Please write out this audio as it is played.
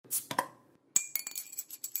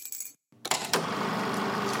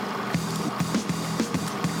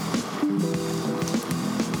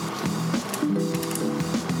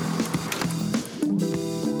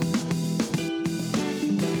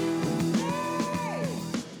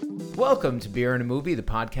Welcome to Beer and a Movie, the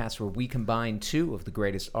podcast where we combine two of the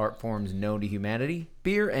greatest art forms known to humanity,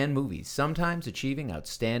 beer and movies, sometimes achieving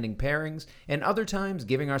outstanding pairings, and other times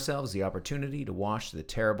giving ourselves the opportunity to wash the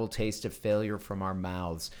terrible taste of failure from our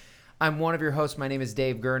mouths. I'm one of your hosts. My name is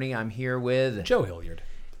Dave Gurney. I'm here with Joe Hilliard.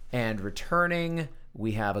 And returning,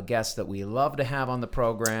 we have a guest that we love to have on the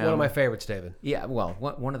program. One of my favorites, David. Yeah, well,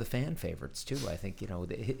 one of the fan favorites, too. I think,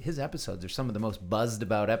 his episodes are some of the most buzzed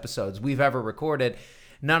about episodes we've ever recorded.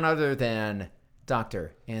 None other than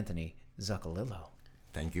Dr. Anthony Zuccolillo.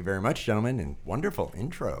 Thank you very much, gentlemen, and wonderful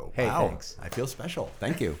intro. Hey, wow. thanks. I feel special.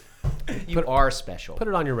 Thank you. You are special. Put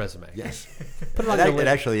it on your resume. Yes. Put it on It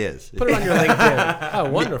actually is. Put it on your LinkedIn.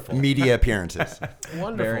 Oh, wonderful. Media appearances.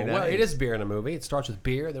 Wonderful. Very nice. Well, it is beer in a movie. It starts with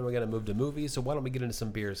beer, then we're going to move to movies. So why don't we get into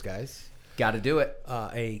some beers, guys? Got to do it.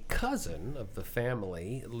 A cousin of the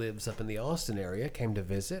family lives up in the Austin area, came to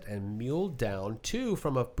visit and muled down two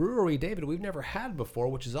from a brewery, David, we've never had before,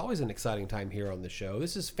 which is always an exciting time here on the show.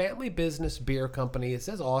 This is Family Business Beer Company. It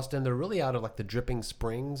says Austin. They're really out of like the Dripping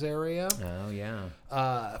Springs area. Oh,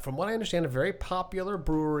 yeah. From what I understand, a very popular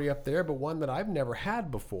brewery up there, but one that I've never had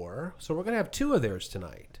before. So we're going to have two of theirs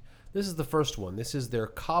tonight. This is the first one. This is their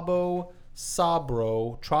Cabo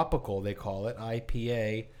Sabro Tropical, they call it,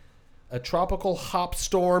 IPA. A tropical hop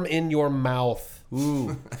storm in your mouth.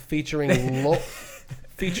 Ooh. featuring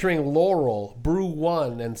Laurel, Brew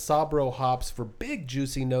One, and Sabro hops for big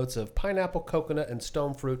juicy notes of pineapple, coconut, and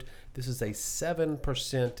stone fruit. This is a 7%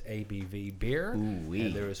 ABV beer. Ooh-wee.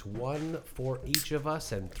 And there is one for each of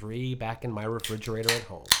us and three back in my refrigerator at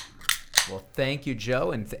home. Well, thank you,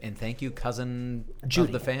 Joe, and thank you, cousin Judy.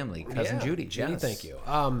 of the family, cousin Judy. Judy, Yes. thank you.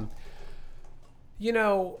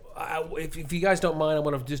 If you guys don't mind, I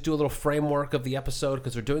want to just do a little framework of the episode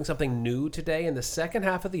because we're doing something new today. In the second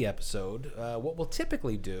half of the episode, what we'll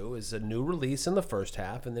typically do is a new release in the first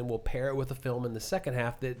half, and then we'll pair it with a film in the second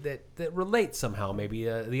half that relates somehow. Maybe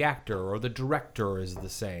the actor or the director is the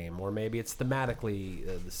same, or maybe it's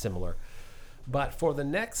thematically similar. But for the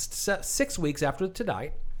next 6 weeks after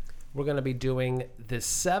tonight, we're going to be doing the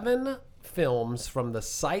 7 films from the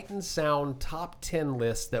Sight and Sound top 10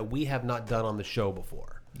 list that we have not done on the show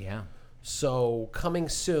before. Yeah. So coming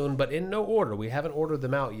soon, but in no order, we haven't ordered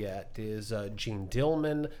them out yet, is Gene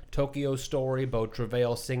Dillman, Tokyo Story, Beau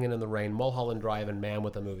Travail, Singing in the Rain, Mulholland Drive, and Man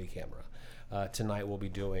with a Movie Camera. Tonight we'll be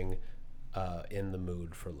doing In the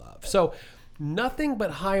Mood for Love. So nothing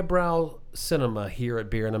but highbrow cinema here at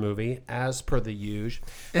Beer and a Movie, as per the usual.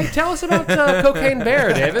 Hey, tell us about Cocaine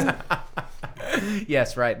Bear, David.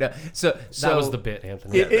 Yes, right. No, so That was the bit,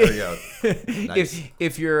 Anthony. Yeah, there you go. Nice.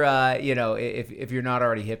 if you're if you're not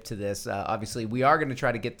already hip to this, obviously we are going to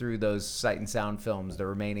try to get through those Sight and Sound films, the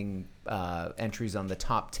remaining entries on the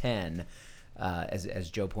top 10, as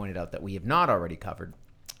Joe pointed out, that we have not already covered.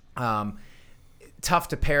 Tough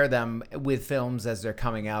to pair them with films as they're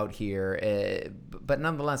coming out here, but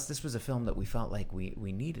nonetheless, this was a film that we felt like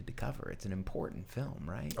we needed to cover. It's an important film,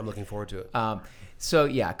 right? I'm looking forward to it. So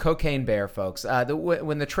yeah, Cocaine Bear, folks.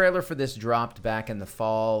 When the trailer for this dropped back in the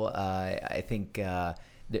fall, I think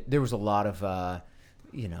there was a lot of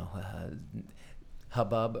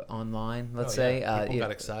hubbub online, let's say. People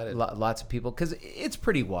got excited. Lots of people, because it's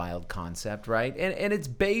pretty wild concept, right? And it's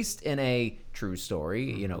based in a true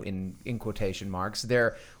story, in quotation marks.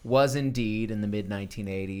 There was indeed, in the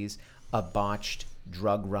mid-1980s, a botched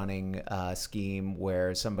drug running scheme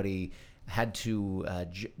where somebody had to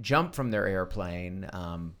jump from their airplane,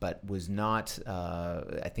 but was not,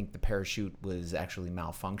 I think the parachute was actually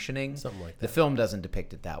malfunctioning. Something like that. The film doesn't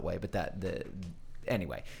depict it that way, but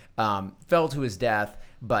anyway, fell to his death,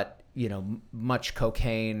 but much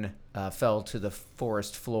cocaine fell to the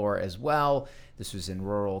forest floor as well. This was in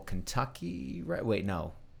rural Kentucky, right? Wait,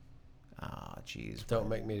 no. Oh, geez. Don't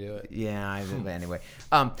make me do it. Yeah. Anyway,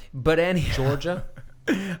 but anyhow, Georgia.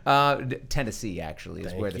 Tennessee actually is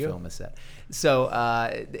Thank where the you. film is set. So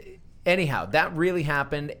anyhow, that really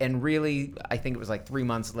happened, and really, I think it was like 3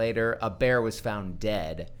 months later, a bear was found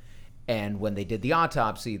dead. And when they did the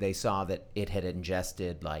autopsy, they saw that it had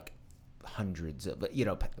ingested like hundreds of,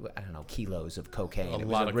 kilos of cocaine. It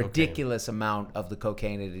was lot a of ridiculous amount of the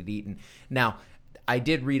cocaine it had eaten. Now, I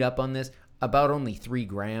did read up on this. About only 3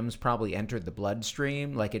 grams probably entered the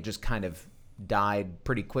bloodstream. Like, it just kind of died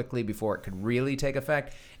pretty quickly before it could really take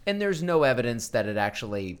effect. And there's no evidence that it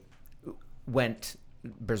actually went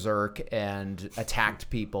berserk and attacked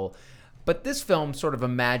people. But this film sort of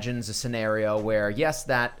imagines a scenario where, yes,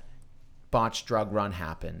 that botched drug run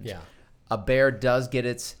happened. Yeah. A bear does get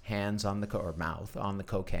its hands on or mouth on the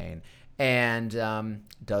cocaine, and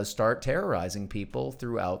does start terrorizing people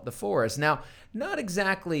throughout the forest. Now, not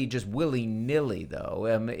exactly just willy-nilly, though.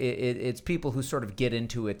 It's people who sort of get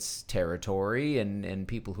into its territory and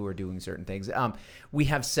people who are doing certain things. We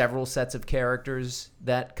have several sets of characters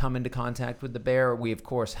that come into contact with the bear. We, of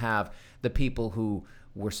course, have the people who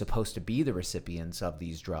were supposed to be the recipients of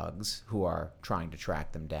these drugs who are trying to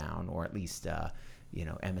track them down, or at least,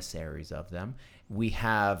 emissaries of them. We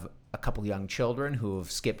have a couple young children who have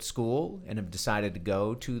skipped school and have decided to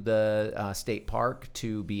go to the state park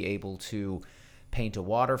to be able to paint a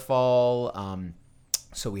waterfall.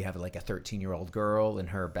 So we have like a 13-year-old girl and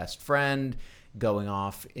her best friend going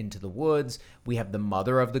off into the woods. We have the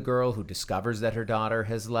mother of the girl who discovers that her daughter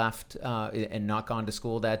has left and not gone to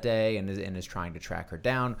school that day and is trying to track her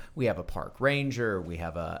down. We have a park ranger. We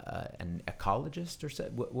have an ecologist, or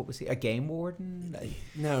what was he? A game warden?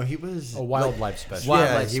 No, he was A wildlife specialist.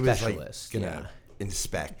 Wildlife he was specialist. like gonna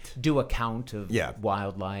inspect. Do a count of Yeah.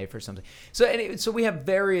 wildlife or something. So we have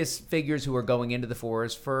various figures who are going into the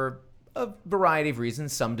forest for a variety of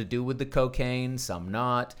reasons, some to do with the cocaine, some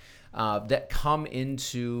not, that come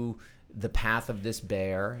into the path of this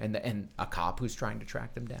bear and a cop who's trying to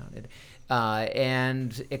track them down,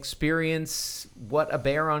 and experience what a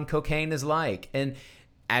bear on cocaine is like. And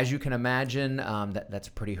as you can imagine, that's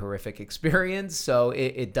a pretty horrific experience. So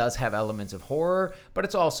it does have elements of horror, but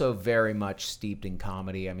it's also very much steeped in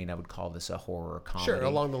comedy. I mean, I would call this a horror comedy. Sure,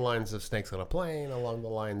 along the lines of Snakes on a Plane, along the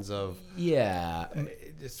lines of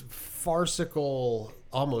this farcical,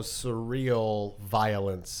 almost surreal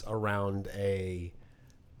violence around a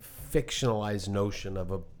fictionalized notion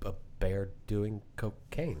of a bear doing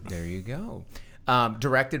cocaine. There you go.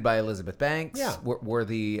 Directed by Elizabeth Banks, Yeah.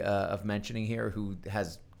 worthy of mentioning here, who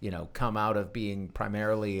has come out of being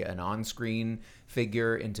primarily an on-screen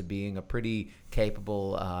figure into being a pretty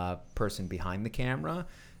capable person behind the camera,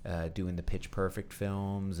 doing the Pitch Perfect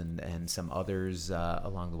films and some others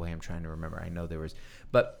along the way. I'm trying to remember. I know there was,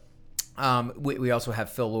 but we also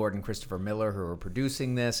have Phil Lord and Christopher Miller who are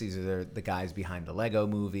producing this. These are the guys behind the Lego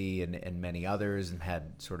Movie and many others, and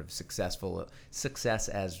had sort of success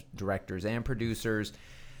as directors and producers.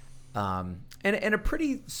 And a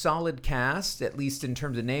pretty solid cast, at least in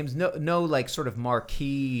terms of names. No like sort of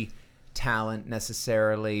marquee talent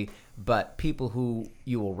necessarily, but people who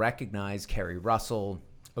you will recognize: Kerry Russell,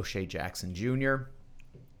 O'Shea Jackson Jr.,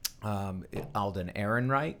 Alden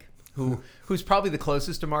Ehrenreich, who's probably the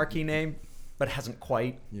closest to marquee name, but hasn't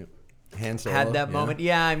quite Han Solo, had that moment.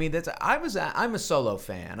 Yeah, I mean, I'm a Solo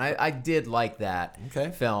fan. I did like that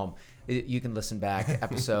film. You can listen back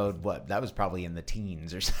episode that was probably in the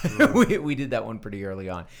teens or something. we did that one pretty early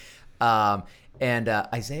on. And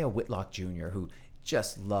Isaiah Whitlock Jr., who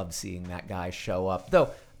just loved seeing that guy show up.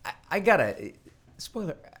 Though I gotta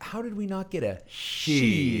spoiler, how did we not get a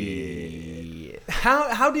shit?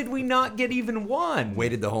 How did we not get even one?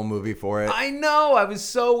 Waited the whole movie for it. I know. I was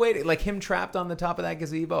so waiting. Like him trapped on the top of that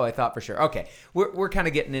gazebo. I thought for sure. Okay, we're kind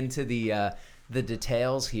of getting into the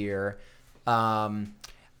details here.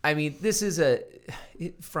 I mean, this is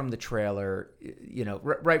from the trailer,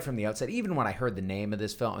 right from the outset, even when I heard the name of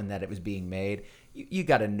this film and that it was being made, you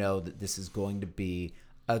got to know that this is going to be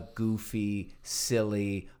a goofy,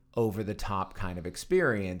 silly, over-the-top kind of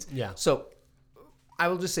experience. Yeah. So I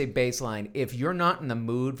will just say baseline, if you're not in the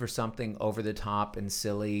mood for something over-the-top and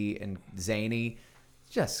silly and zany,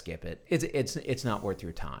 just skip it. It's not worth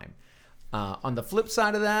your time. On the flip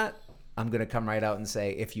side of that, I'm going to come right out and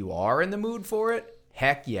say, if you are in the mood for it,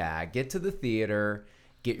 heck yeah, get to the theater,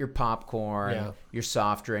 get your popcorn, your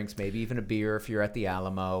soft drinks, maybe even a beer if you're at the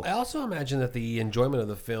Alamo. I also imagine that the enjoyment of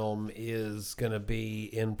the film is going to be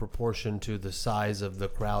in proportion to the size of the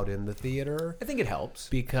crowd in the theater. I think it helps.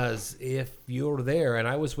 Because if you're there, and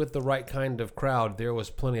I was with the right kind of crowd, there was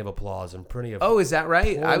plenty of applause and plenty of... Oh, is that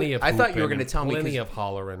right? I thought you were going to tell me... Plenty of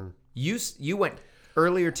hollering. You went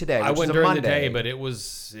earlier today, which I went was a during Monday. the day, but it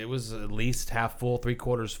was at least half full,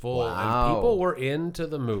 3/4 full. Wow. And people were into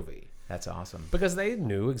the movie. That's awesome. Because they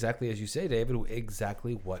knew exactly, as you say, David,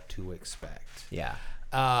 exactly what to expect. Yeah.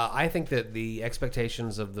 I think that the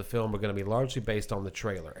expectations of the film are going to be largely based on the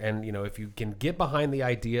trailer. And, if you can get behind the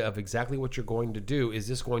idea of exactly what you're going to do, is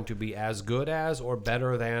this going to be as good as or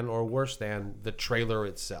better than or worse than the trailer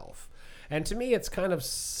itself? And to me, it's kind of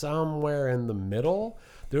somewhere in the middle.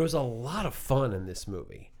 There was a lot of fun in this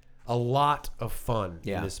movie. A lot of fun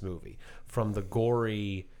in this movie. From the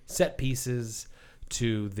gory set pieces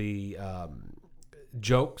to the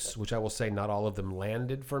jokes, which I will say not all of them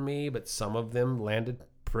landed for me, but some of them landed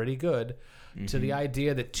pretty good, to the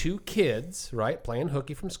idea that two kids, right, playing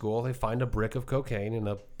hooky from school, they find a brick of cocaine in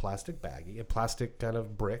a plastic baggie, a plastic kind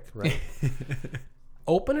of brick, right?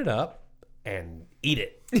 Open it up, and eat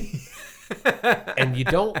it. And you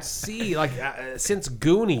don't see since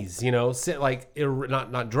Goonies,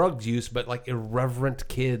 not drug use, but like irreverent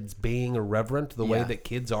kids being irreverent the way that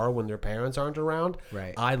kids are when their parents aren't around.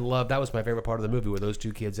 Right. That was my favorite part of the movie, were those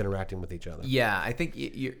two kids interacting with each other. Yeah, I think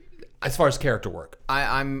you. As far as character work,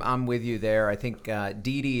 I'm with you there. I think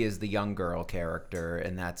Dee Dee is the young girl character,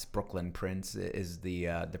 and that's Brooklyn Prince is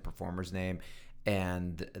the performer's name,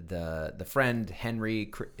 and the friend Henry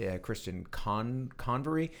Christian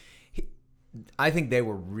Convery. I think they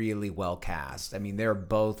were really well cast. I mean, they're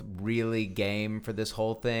both really game for this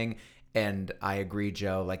whole thing. And I agree,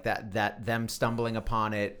 Joe, like that them stumbling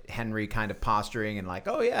upon it, Henry kind of posturing and like,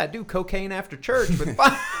 oh yeah, do cocaine after church with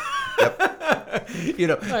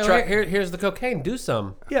here's the cocaine, do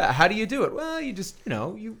some. Yeah, how do you do it? Well, you just,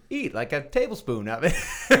 you eat like a tablespoon of it.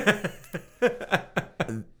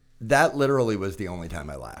 That literally was the only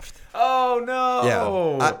time I laughed. Oh, no.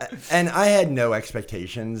 Yeah. And I had no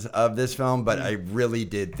expectations of this film, but I really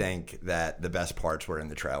did think that the best parts were in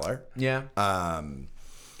the trailer. Yeah.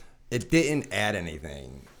 It didn't add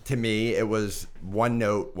anything. To me, it was one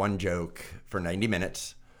note, one joke for 90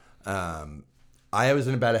 minutes. I was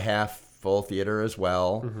in about a half full theater as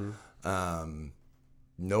well. Mm-hmm.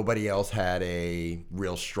 Nobody else had a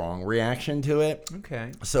real strong reaction to it.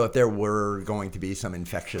 Okay. So if there were going to be some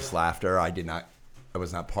infectious laughter, I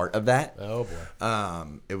was not part of that. Oh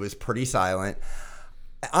boy. It was pretty silent.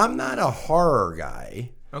 I'm not a horror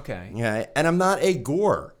guy. Okay. Yeah, and I'm not a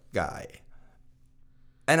gore guy.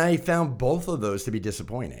 And I found both of those to be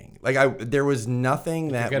disappointing. There was nothing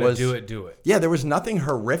that was do it. Yeah, there was nothing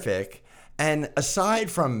horrific. And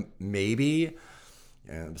aside from maybe,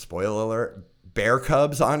 spoiler alert, bear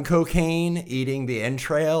cubs on cocaine eating the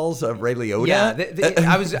entrails of Ray Liotta.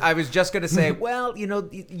 Yeah, I was just gonna say, well,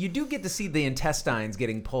 you do get to see the intestines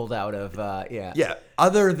getting pulled out of. Yeah.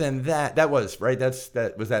 Other than that, that was right. Was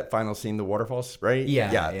that final scene, the waterfalls, right?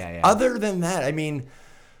 Yeah. Other than that, I mean,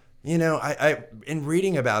 I in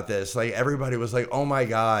reading about this, like everybody was like, oh my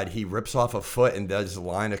God, he rips off a foot and does a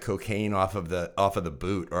line of cocaine off of the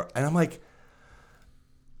boot, and I'm like,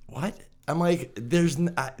 what? I'm like, there's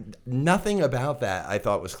nothing about that I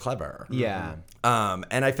thought was clever. Yeah.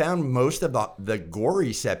 And I found most of the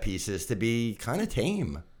gory set pieces to be kind of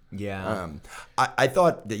tame. Yeah. I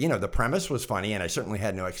thought that, the premise was funny, and I certainly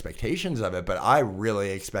had no expectations of it, but I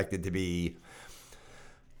really expected to be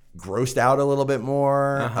grossed out a little bit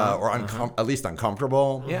more, at least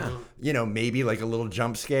uncomfortable. Yeah. Maybe like a little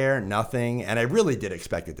jump scare, nothing. And I really did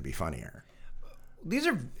expect it to be funnier. These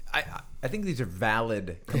are, I think these are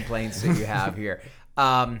valid complaints that you have here.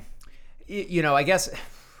 I guess,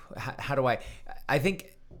 how do I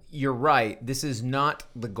think you're right. This is not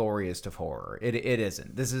the goriest of horror. It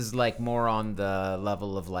isn't. This is like more on the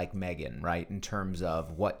level of like Megan, right? In terms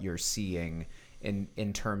of what you're seeing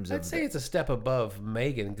in terms of... I'd say it's a step above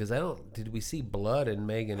Megan, because did we see blood in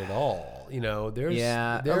Megan at all? There's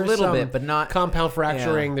a little bit, but not compound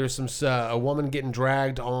fracturing. Yeah. There's some a woman getting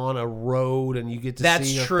dragged on a road, and you get to see her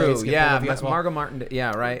face. That's true. Yeah, Margot Martin.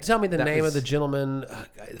 Yeah, right. Tell me the name of the gentleman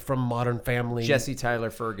from Modern Family. Jesse Tyler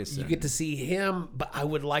Ferguson. You get to see him, but I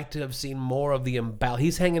would like to have seen more of the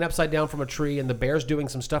He's hanging upside down from a tree, and the bear's doing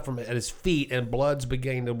some stuff at his feet, and blood's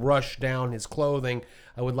beginning to rush down his clothing.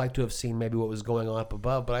 I would like to have seen maybe what was going on up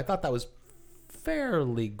above, but I thought that was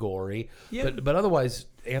fairly gory. Yeah. But otherwise,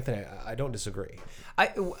 Anthony, I don't disagree.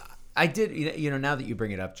 I did, now that you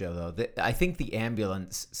bring it up, Joe, though, I think the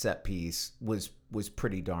ambulance set piece was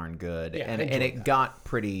pretty darn good. Yeah, and it got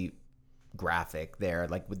pretty graphic there,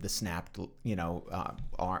 like with the snapped,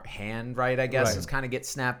 hand, right, I guess, is kind of get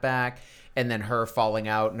snapped back, and then her falling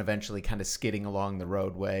out and eventually kind of skidding along the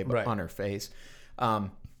roadway on her face.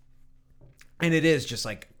 And it is just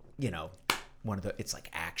like, one of the, it's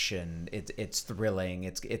like action, it's thrilling,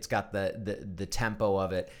 it's got the tempo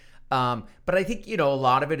of it. But I think, a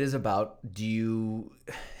lot of it is about, do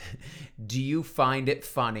you find it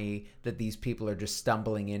funny that these people are just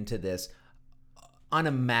stumbling into this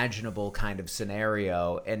unimaginable kind of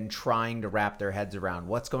scenario and trying to wrap their heads around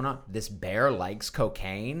what's going on? This bear likes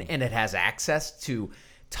cocaine and it has access to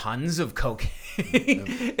tons of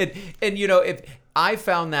cocaine. and if I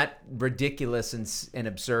found that ridiculous and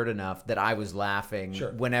absurd enough that I was laughing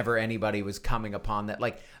whenever anybody was coming upon that.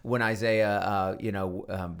 Like when Isaiah,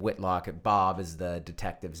 Whitlock, Bob is the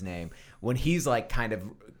detective's name, when he's like kind of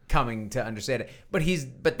coming to understand it,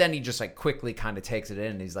 but then he just like quickly kind of takes it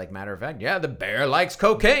in, and he's like, matter of fact, yeah, the bear likes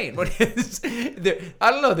cocaine.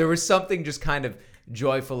 I don't know, there was something just kind of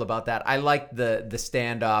joyful about that. I liked the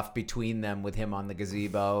standoff between them with him on the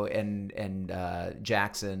gazebo and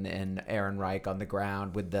Jackson and Aaron Reich on the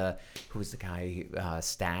ground with who was the guy,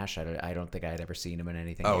 Stash? I don't think I had ever seen him in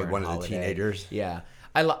anything. Oh, Aaron one of the Holiday. teenagers? Yeah.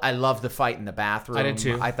 I love the fight in the bathroom. I did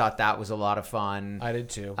too. I thought that was a lot of fun. I did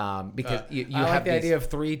too. Because you I have like the these, idea of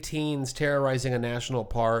 3 teens terrorizing a national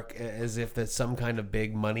park as if there's some kind of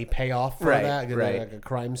big money payoff for Right, that, right. like a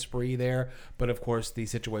crime spree there. But of course, the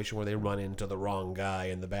situation where they run into the wrong guy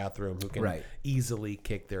in the bathroom who can Right. easily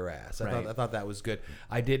kick their ass. Right. I thought that was good.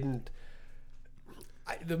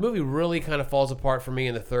 The movie really kind of falls apart for me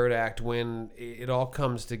in the third act when it all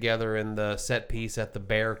comes together in the set piece at the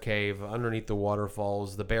bear cave underneath the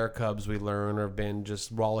waterfalls. The bear cubs, we learn, have been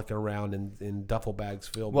just rollicking around in duffel bags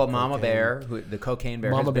filled with Mama cocaine. Bear, the cocaine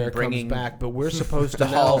bear, Mama has been Bear bringing comes back, but we're supposed the to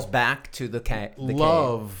halls now back to the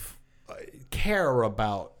cave. care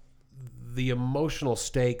about the emotional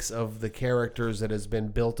stakes of the characters that has been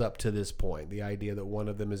built up to this point. The idea that one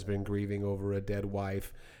of them has been grieving over a dead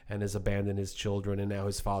wife and has abandoned his children, and now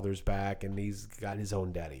his father's back and he's got his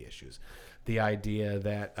own daddy issues. The idea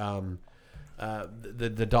that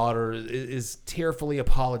the daughter is tearfully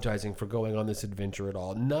apologizing for going on this adventure at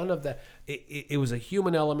all. None of that. It was a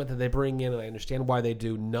human element that they bring in, and I understand why they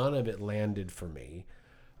do. None of it landed for me.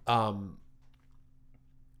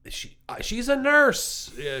 She's a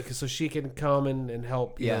nurse, so she can come and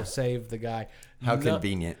help save the guy. How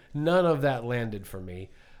convenient. None of that landed for me.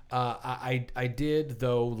 I did,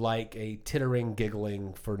 though, like a tittering,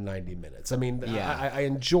 giggling for 90 minutes. I mean, I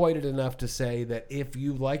enjoyed it enough to say that if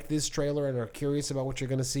you like this trailer and are curious about what you're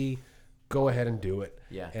going to see, go ahead and do it.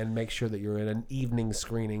 Yeah. And make sure that you're in an evening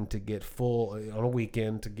screening to get on a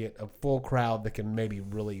weekend, to get a full crowd that can maybe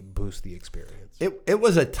really boost the experience. It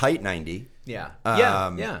was a tight 90. Yeah.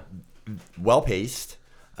 Well paced.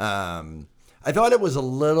 I thought it was a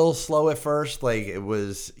little slow at first.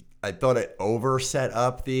 I thought it set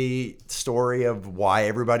up the story of why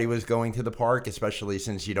everybody was going to the park, especially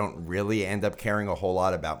since you don't really end up caring a whole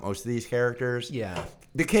lot about most of these characters. Yeah.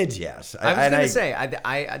 The kids, yes. I was going to say,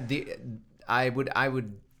 I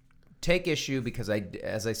would take issue because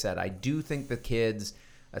as I said, I do think the kids,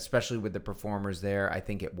 especially with the performers there, I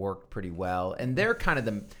think it worked pretty well. And they're kind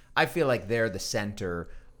of I feel like they're the center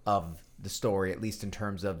of the story, at least in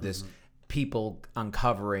terms of this people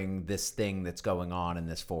uncovering this thing that's going on in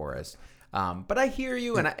this forest. But I hear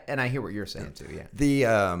you, and I hear what you're saying too.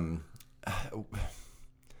 Yeah.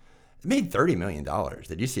 It made $30 million.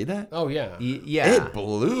 Did you see that? Oh yeah, yeah. It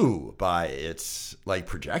blew by its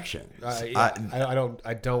projections.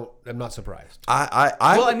 I'm not surprised.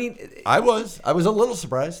 I was a little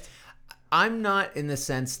surprised. I'm not in the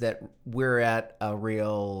sense that we're at a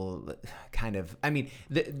real kind of. I mean,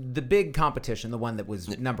 the big competition, the one that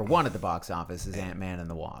was number one at the box office, is Ant-Man and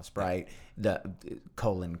the Wasp, right? The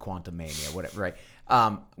Quantumania, whatever, right?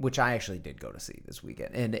 Which I actually did go to see this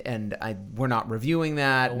weekend, and we're not reviewing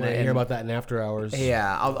that. I want to hear about that in After Hours.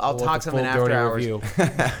 Yeah, I'll talk some in After Hours. Review.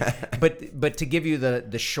 But to give you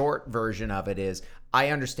the short version of it is, I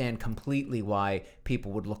understand completely why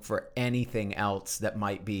people would look for anything else that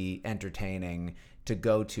might be entertaining to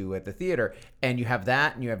go to at the theater. And you have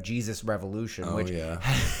that, and you have Jesus Revolution, which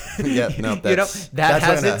has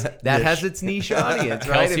its niche audience,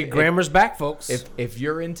 right? Kelsey Grammer's back, folks. If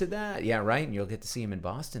you're into that, yeah, right, and you'll get to see him in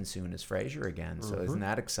Boston soon as Frasier again. So isn't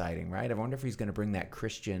that exciting, right? I wonder if he's going to bring that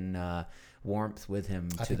Christian warmth with him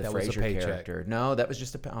to the Frasier character. No, that was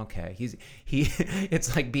just okay. He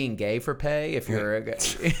it's like being gay for pay if you're a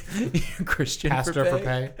Christian pastor for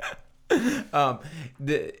pay.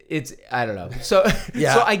 It's I don't know. So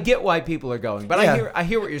so I get why people are going, but I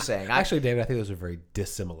hear what you're saying. Actually, David, I think those are very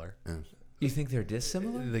dissimilar. You think they're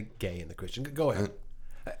dissimilar? The gay and the Christian. Go ahead.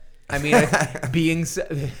 I mean, being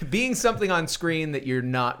something on screen that you're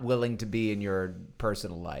not willing to be in your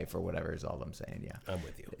personal life or whatever is all I'm saying. Yeah, I'm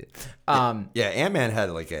with you. Ant-Man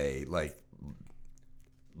had like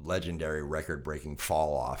legendary record-breaking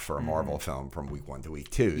fall off for a Marvel film from week 1 to week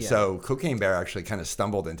 2. Yeah. So Cocaine Bear actually kind of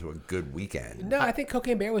stumbled into a good weekend. No, I think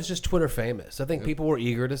Cocaine Bear was just Twitter famous. I think people were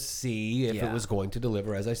eager to see if it was going to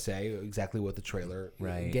deliver, as I say, exactly what the trailer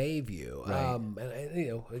gave you. Right. And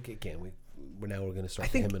again, we're going to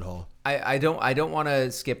start the him and haw. I don't want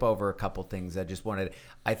to skip over a couple things. I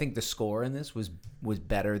think the score in this was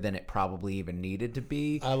better than it probably even needed to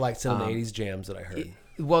be. I liked some of the 80s jams that I heard.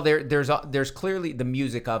 Well, there's clearly the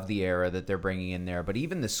music of the era that they're bringing in there, but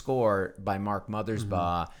even the score by Mark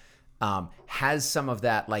Mothersbaugh has some of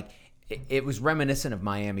that. Like it was reminiscent of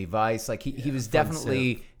Miami Vice. Like he was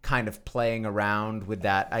definitely kind of playing around with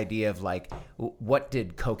that idea of like what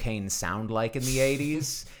did cocaine sound like in the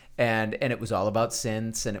 80s. and it was all about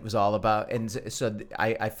synths, and it was all about, and so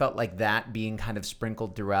I felt like that being kind of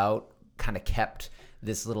sprinkled throughout kind of kept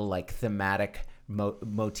this little like thematic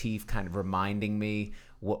motif kind of reminding me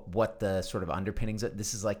what the sort of underpinnings of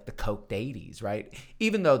this is, like the coked 80s, right?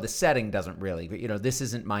 Even though the setting doesn't really, this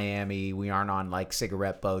isn't Miami. We aren't on like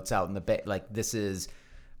cigarette boats out in the bay. Like this is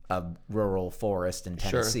a rural forest in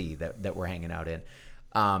Tennessee that we're hanging out in.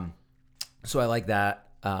 So I like that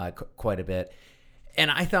quite a bit. And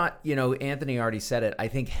I thought, Anthony already said it. I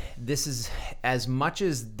think this is, as much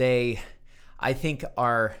as they, I think,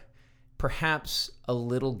 are perhaps a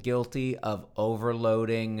little guilty of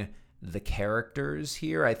overloading the characters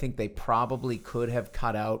here. I think they probably could have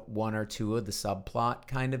cut out one or two of the subplot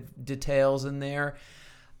kind of details in there.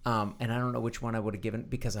 And I don't know which one I would have given,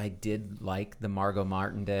 because I did like the Margot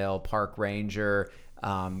Martindale park ranger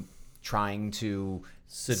trying to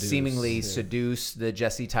seemingly seduce the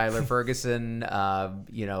Jesse Tyler Ferguson,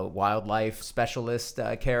 wildlife specialist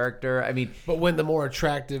character. I mean, but when the more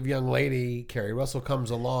attractive young lady, Carrie Russell, comes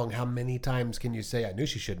along, how many times can you say, I knew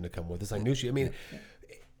she shouldn't have come with us? I knew she, I mean,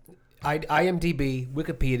 IMDb,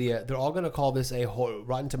 Wikipedia, they're all going to call this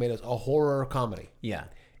Rotten Tomatoes, a horror comedy. Yeah.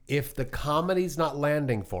 If the comedy's not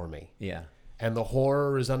landing for me, and the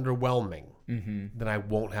horror is underwhelming, then I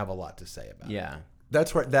won't have a lot to say about it. Yeah.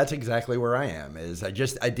 That's exactly where I am. Is I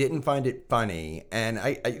didn't find it funny, and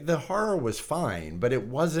the horror was fine, but it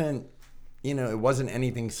wasn't, it wasn't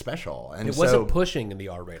anything special, and it wasn't pushing in the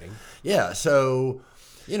R rating. Yeah, so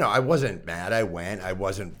I wasn't mad. I went. I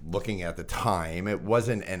wasn't looking at the time. It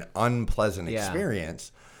wasn't an unpleasant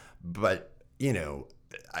experience, but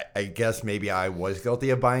I guess maybe I was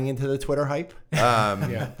guilty of buying into the Twitter hype.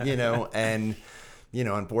 And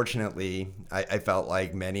unfortunately, I felt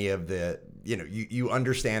like many of the. You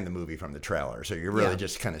understand the movie from the trailer, so you're really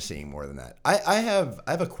just kind of seeing more than that. I have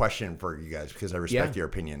a question for you guys, because I respect your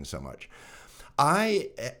opinion so much.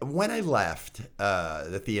 When I left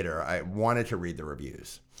the theater, I wanted to read the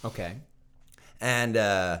reviews. Okay. And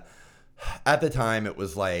at the time, it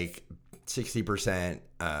was like 60%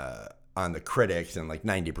 on the critics and like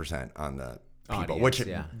 90% on the people, audience, which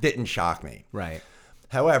didn't shock me. Right.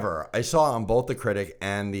 However, I saw on both the critic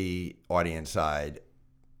and the audience side,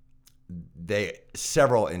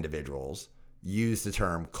 several individuals use the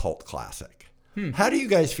term cult classic. How do you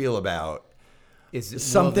guys feel about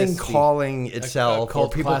something calling itself a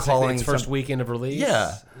cult or people classic calling its first weekend of release?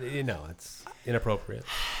 Yeah. It's inappropriate.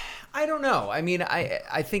 I don't know. I mean,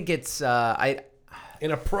 I think it's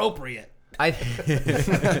inappropriate. I think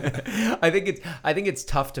it's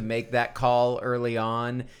tough to make that call early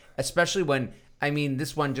on, especially when, I mean,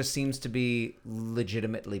 this one just seems to be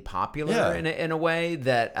legitimately popular in a way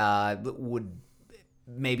that would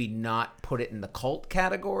maybe not put it in the cult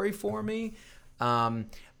category for me.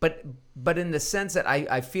 But in the sense that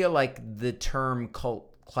I feel like the term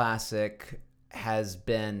cult classic has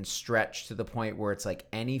been stretched to the point where it's like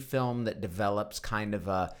any film that develops kind of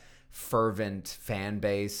a fervent fan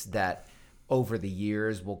base that over the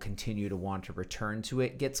years will continue to want to return to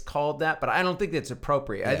it gets called that. But I don't think that's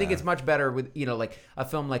appropriate. I think it's much better with, like a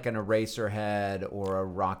film like an Eraserhead or a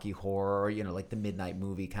Rocky Horror, or, like the Midnight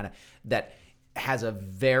Movie kind of, that has a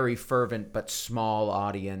very fervent but small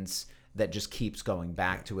audience that just keeps going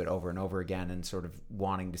back to it over and over again and sort of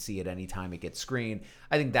wanting to see it anytime it gets screened.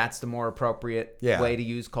 I think that's the more appropriate way to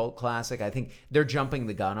use cult classic. I think they're jumping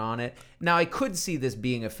the gun on it. Now, I could see this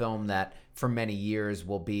being a film that for many years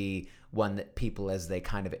will be one that people, as they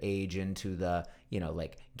kind of age into the,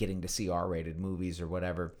 like getting to see R-rated movies or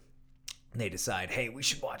whatever, they decide, hey, we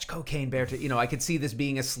should watch Cocaine Bear. I could see this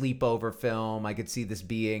being a sleepover film. I could see this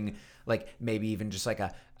being like maybe even just like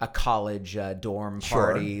a college dorm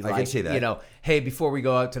party. I can see that. Hey, before we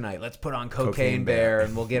go out tonight, let's put on Cocaine Bear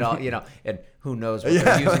and we'll get all, and who knows what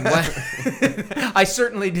they're using. I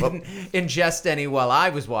certainly didn't ingest any while I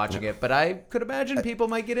was watching it, but I could imagine people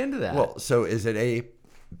might get into that. Well, so is it a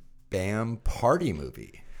BAM party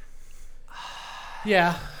movie?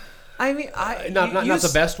 Yeah. I mean, not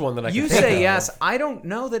the best one that I can think of. You say yes. I don't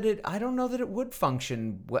know that it would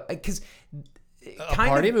function, because a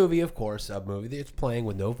party movie, of course, a movie that's playing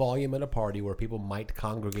with no volume at a party where people might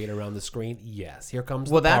congregate around the screen. Yes, here comes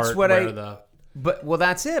the part where the. But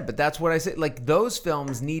that's it. But that's what I said. Like, those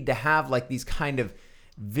films need to have like these kind of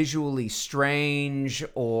visually strange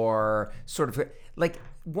or sort of like,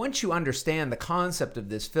 once you understand the concept of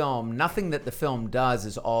this film, nothing that the film does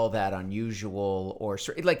is all that unusual or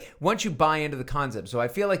like, once you buy into the concept. So I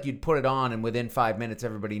feel like you'd put it on and within 5 minutes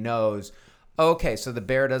everybody knows, okay, so the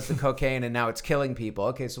bear does the cocaine and now it's killing people.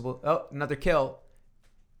 Okay, so another kill.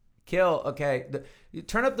 Kill. Okay. You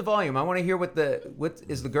turn up the volume. I want to hear what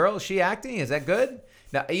is the girl? Is she acting? Is that good?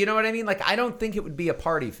 Now, you know what I mean? Like, I don't think it would be a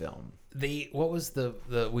party film. What was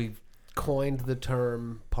we coined the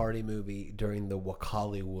term party movie during the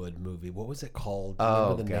Wakaliwood movie. What was it called? Do you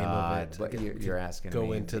remember the name of it? What you're asking Go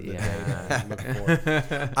me. into the data and look for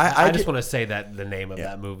it. I just want to say that the name of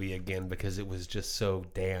that movie again because it was just so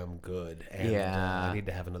damn good. And I need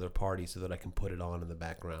to have another party so that I can put it on in the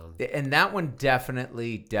background. And that one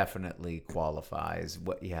definitely qualifies.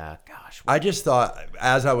 Gosh. I just thought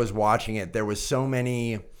as I was watching it, there was so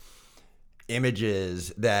many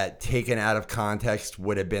images that taken out of context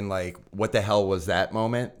would have been like, what the hell was that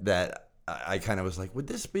moment? That I kind of was like, would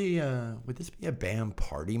this be a BAM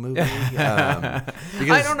party movie? Because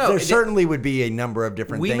I don't know. There certainly would be a number of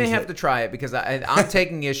different things. We may have to try it because I'm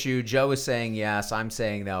taking issue. Joe is saying yes. I'm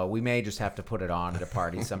saying no. We may just have to put it on at a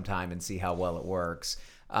party sometime and see how well it works.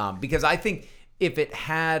 Because I think if it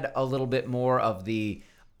had a little bit more of the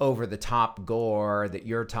over-the-top gore that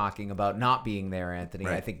you're talking about not being there, Anthony,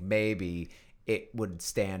 right. I think maybe it would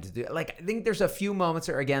stand to do. Like, I think there's a few moments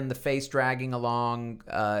where, again, the face dragging along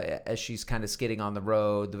as she's kind of skidding on the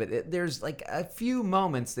road. There's like a few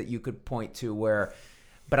moments that you could point to where,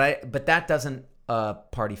 but that doesn't a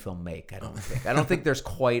party film make. I don't think. I don't think there's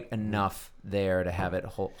quite enough there to have it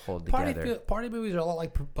hold together. Party movies are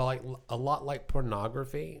a lot like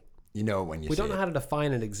pornography. You know it when you see it. We don't know how to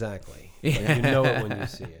define it exactly. Like you know it when you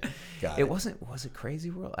see it. Was it Crazy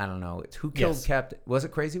World? I don't know. Who killed Captain? Was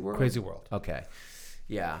it Crazy World? Crazy World. Okay.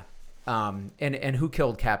 Yeah. And Who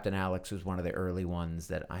Killed Captain Alex was one of the early ones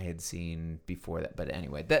that I had seen before that. But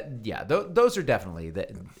anyway, those are definitely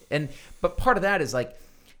but part of that is like,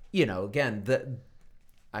 you know, again,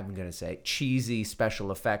 I'm going to say cheesy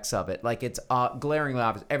special effects of it. Like, it's glaringly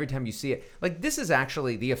obvious every time you see it. Like, this is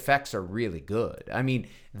actually, the effects are really good. I mean,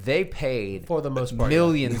 they paid for the most part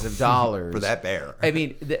millions of dollars for that bear. I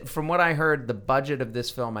mean, from what I heard, the budget of this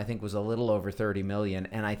film, I think, was a little over $30 million.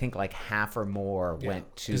 And I think like half or more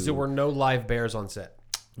went to... Because there were no live bears on set.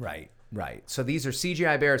 Right. So these are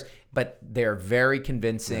CGI bears, but they're very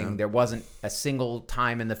convincing. Yeah. There wasn't a single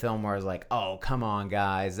time in the film where I was like, oh, come on,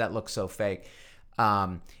 guys, that looks so fake.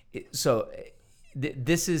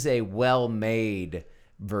 This is a well-made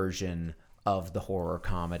version of the horror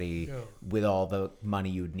comedy with all the money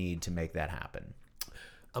you'd need to make that happen.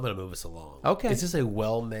 I'm going to move us along. Okay. Is this a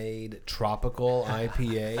well-made tropical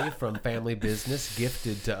IPA from Family Business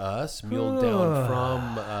gifted to us, muled down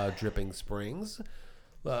from Dripping Springs?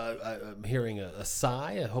 I'm hearing a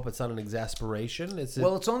sigh. I hope it's not an exasperation.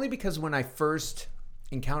 Well, it's only because when I first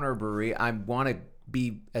encounter a brewery, I want to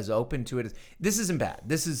be as open to it as... This isn't bad.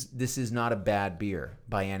 This is not a bad beer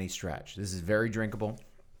by any stretch. This is very drinkable.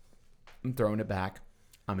 I'm throwing it back.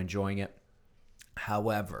 I'm enjoying it.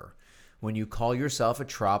 However, when you call yourself a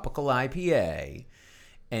tropical IPA,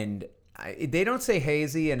 and they don't say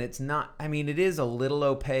hazy, and it's not... I mean, it is a little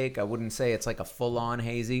opaque. I wouldn't say it's like a full-on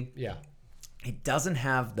hazy. Yeah. It doesn't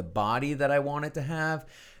have the body that I want it to have,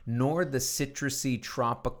 nor the citrusy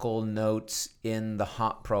tropical notes in the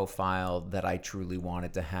hop profile that I truly want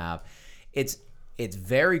it to have. It's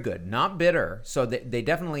very good, not bitter. So they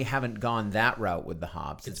definitely haven't gone that route with the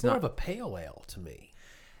hops. It's more of a pale ale to me.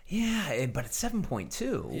 Yeah, but it's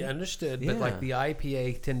 7.2. Yeah, understood. Yeah. But like the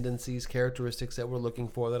IPA tendencies, characteristics that we're looking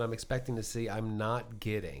for, that I'm expecting to see, I'm not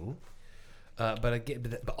getting.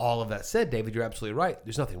 But all of that said, David, you're absolutely right.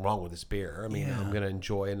 There's nothing wrong with this beer. I mean, I'm going to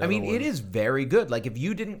enjoy another one. It is very good. Like, if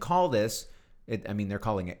you didn't call this, they're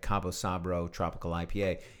calling it Cabo Sabro Tropical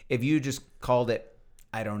IPA. If you just called it,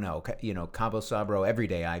 I don't know, Cabo Sabro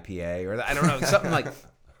Everyday IPA, or I don't know, something like,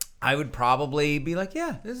 I would probably be like,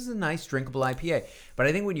 yeah, this is a nice drinkable IPA. But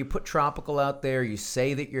I think when you put tropical out there, you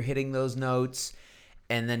say that you're hitting those notes,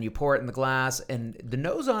 and then you pour it in the glass, and the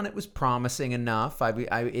nose on it was promising enough.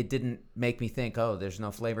 It didn't make me think, oh, there's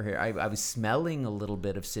no flavor here. I was smelling a little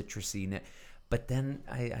bit of citrusy, but then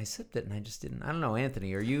I sipped it, and I just didn't. I don't know,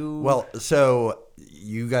 Anthony, are you... Well, so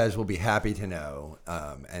you guys will be happy to know,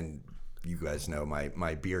 and you guys know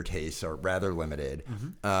my beer tastes are rather limited.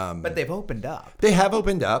 Mm-hmm. But they've opened up. They have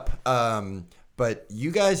opened up. But you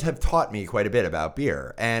guys have taught me quite a bit about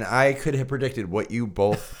beer, and I could have predicted what you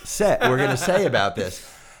both were going to say about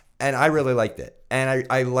this, and I really liked it. And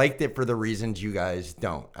I liked it for the reasons you guys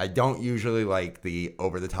don't. I don't usually like the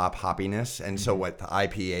over-the-top hoppiness, and so what the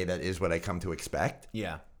IPA, that is what I come to expect.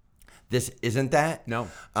 Yeah. This isn't that. No.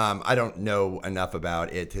 I don't know enough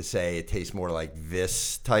about it to say it tastes more like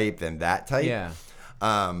this type than that type. Yeah.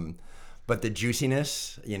 But the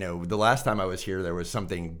juiciness, the last time I was here, there was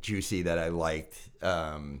something juicy that I liked,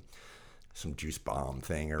 some juice bomb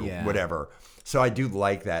thing or whatever. So I do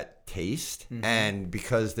like that taste, and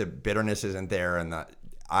because the bitterness isn't there, and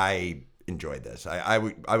I enjoyed this. I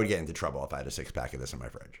would get into trouble if I had a 6-pack of this in my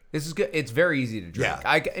fridge. This is good. It's very easy to drink.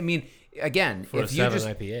 Yeah. I mean, again, For if a you 7 just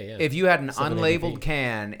IPA, yeah. if you had an 7 unlabeled ABV.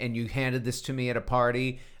 can and you handed this to me at a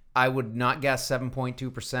party, I would not guess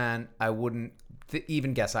 7.2%. I wouldn't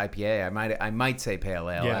even guess IPA. I might say pale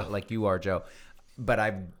ale, Yeah. like you are, Joe. But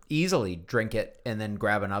I easily drink it and then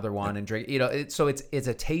grab another one and drink. So it's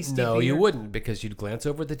a tasty. No, beer. you wouldn't, because you'd glance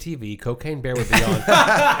over at the TV, Cocaine Bear would be on,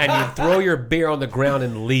 and you'd throw your beer on the ground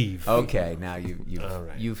and leave. Okay, now All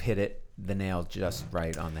right. you've hit it the nail just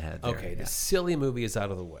right on the head. There. Okay, yeah. the silly movie is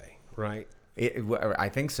out of the way, right? I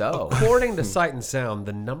think so. According to Sight and Sound,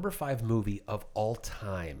 the number 5 movie of all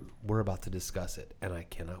time. We're about to discuss it, and I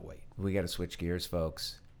cannot wait. We got to switch gears,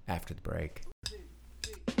 folks. After the break.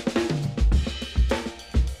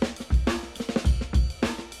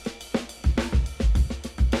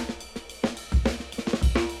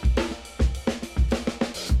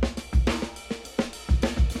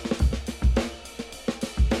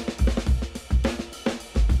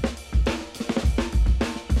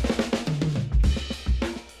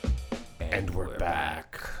 And we're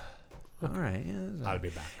back. All right. Yeah, I'll be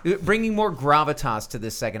back. bringing more gravitas to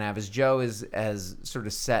this second half, as Joe has sort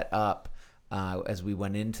of set up as we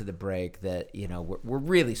went into the break, that we're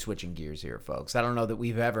really switching gears here, folks. I don't know that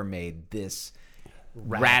we've ever made this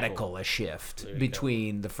radical a shift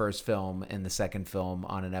between the first film and the second film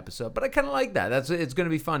on an episode, but I kind of like that. It's going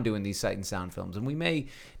to be fun doing these Sight and Sound films, and we may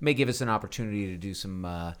give us an opportunity to do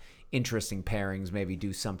some interesting pairings, maybe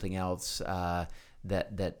do something else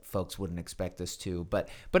that folks wouldn't expect us to. But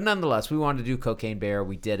nonetheless, we wanted to do Cocaine Bear.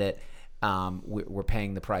 We did it. We're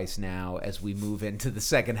paying the price now as we move into the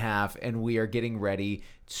second half, and we are getting ready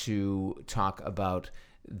to talk about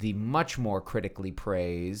the much more critically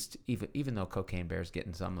praised, even though Cocaine Bear is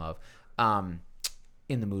getting some love,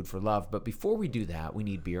 In the Mood for Love. But before we do that, we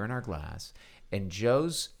need beer in our glass. And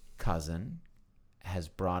Joe's cousin has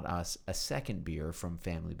brought us a second beer from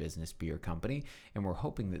Family Business Beer Company, and we're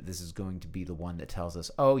hoping that this is going to be the one that tells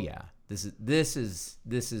us, oh yeah, this is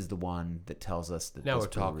the one that tells us that Now this we're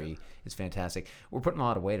talking. brewery is fantastic. We're putting a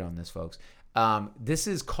lot of weight on this, folks. This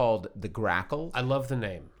is called the Grackle. I love the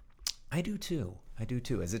name. I do too.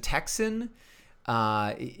 As a Texan,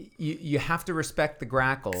 you have to respect the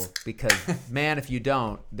Grackle, because man, if you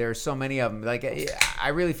don't, there's so many of them. Like, I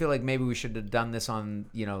really feel like maybe we should have done this on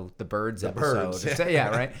the birds episode. birds.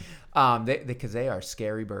 Yeah, right. Because they are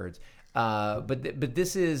scary birds. But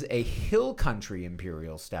this is a Hill Country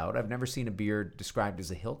Imperial Stout. I've never seen a beer described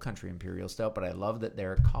as a Hill Country Imperial Stout, but I love that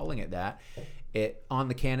they're calling it that. On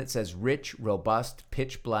the can it says rich, robust,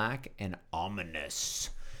 pitch black, and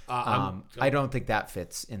ominous. I don't think that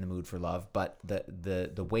fits In the Mood for Love, but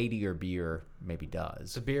the weightier beer maybe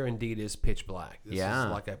does. The beer indeed is pitch black. This Yeah.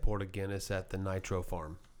 is like I poured a Guinness at the Nitro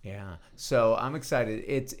Farm. Yeah. So I'm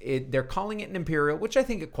excited. They're calling it an Imperial, which I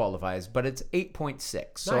think it qualifies, but it's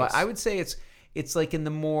 8.6. So Nice. I would say it's like in the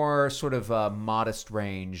more sort of modest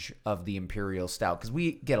range of the Imperial Stout, because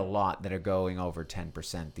we get a lot that are going over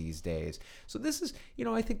 10% these days. So this is,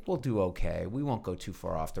 I think we'll do okay. We won't go too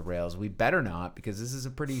far off the rails. We better not, because this is a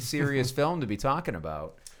pretty serious film to be talking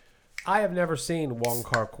about. I have never seen Wong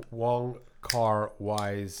Kar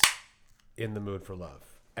Wai's In the Mood for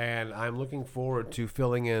Love, and I'm looking forward to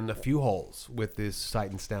filling in a few holes with this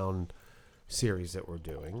Sight and Sound series that we're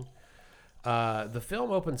doing. The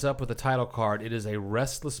film opens up with a title card. It is a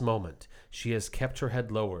restless moment. She has kept her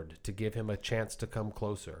head lowered to give him a chance to come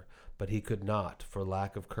closer, but he could not for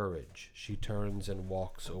lack of courage. She turns and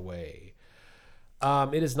walks away.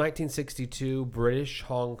 It is 1962, British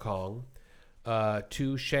Hong Kong.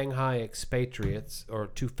 Two Shanghai expatriates, or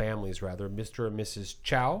two families rather, Mr. and Mrs.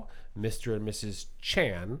 Chow, Mr. and Mrs.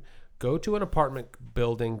 Chan, go to an apartment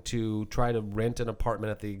building to try to rent an apartment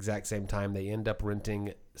at the exact same time. They end up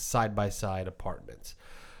renting side-by-side apartments,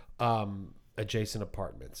 adjacent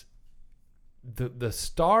apartments. The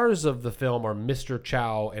stars of the film are Mr.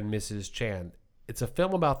 Chow and Mrs. Chan. It's a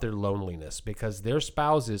film about their loneliness because their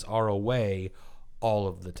spouses are away all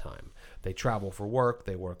of the time. They travel for work,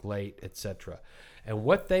 they work late, etc. And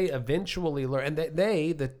what they eventually learn, and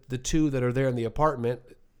the two that are there in the apartment,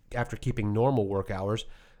 after keeping normal work hours,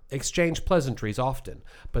 exchange pleasantries often.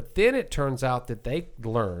 But then it turns out that they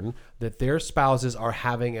learn that their spouses are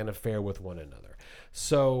having an affair with one another.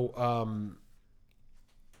 So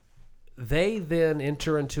they then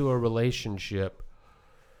enter into a relationship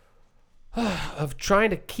of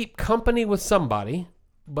trying to keep company with somebody,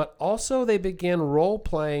 but also they begin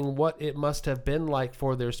role-playing what it must have been like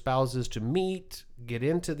for their spouses to meet, get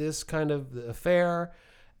into this kind of affair,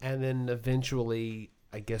 and then eventually,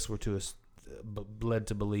 I guess we're to led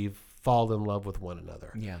to believe fall in love with one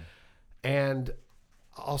another. Yeah. And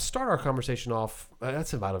I'll start our conversation off.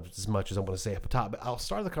 That's about as much as I want to say at the top. But I'll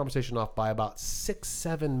start the conversation off by about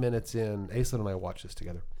 6-7 minutes in. Aislinn and I watched this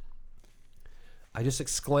together. I just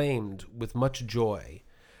exclaimed with much joy,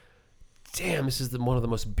 "Damn, this is one of the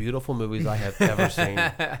most beautiful movies I have ever seen."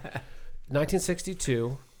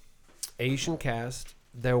 1962, Asian cast.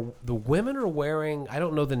 The women are wearing, I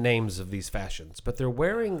don't know the names of these fashions, but they're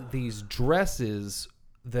wearing these dresses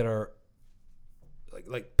that are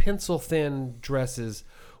like pencil thin dresses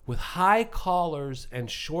with high collars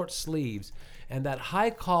and short sleeves, and that high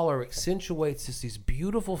collar accentuates just these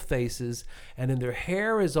beautiful faces, and then their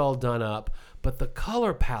hair is all done up, but the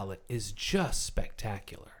color palette is just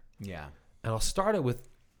spectacular. Yeah. And I'll start it with,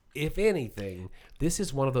 if anything, this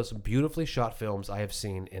is one of those beautifully shot films I have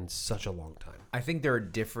seen in such a long time. I think there are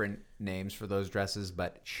different names for those dresses,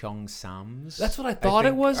 but cheongsams. That's what I thought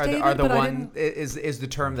it was, David, Are the but I one didn't- is the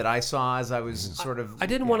term that I saw as I was sort of. I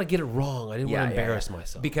didn't want to get it wrong. I didn't want to embarrass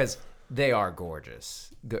myself. because they are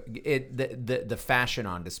gorgeous. The fashion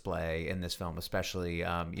on display in this film, especially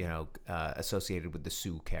associated with the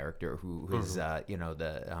Sue character, who is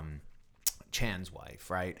the Chan's wife,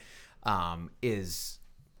 right? Is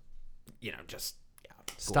just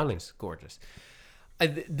Stunning. gorgeous.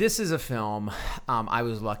 This is a film I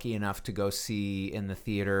was lucky enough to go see in the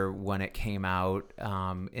theater when it came out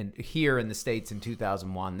here in the States in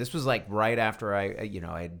 2001. This was like right after I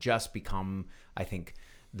had just become, I think,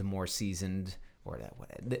 the more seasoned or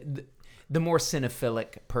the more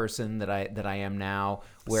cinephilic person that I am now.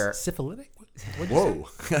 Where syphilitic? Whoa.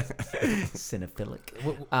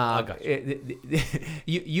 Cinephilic. I got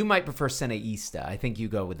You might prefer cineasta. I think you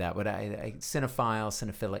go with that. But I cinephile,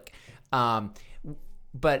 cinephilic.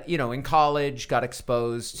 But in college, got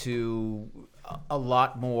exposed to a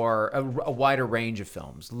lot more, a wider range of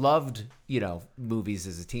films. Loved movies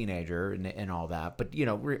as a teenager and all that. But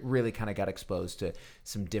really kind of got exposed to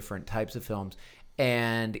some different types of films,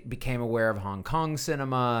 and became aware of Hong Kong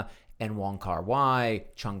cinema. And Wong Kar-wai,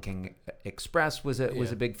 Chungking Express was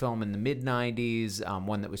a big film in the mid-90s,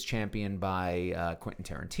 one that was championed by Quentin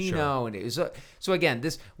Tarantino. Sure. And it was so again,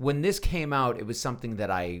 when this came out, it was something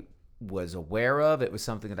that I was aware of. It was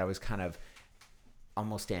something that I was kind of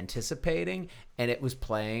almost anticipating, and it was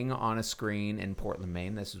playing on a screen in Portland,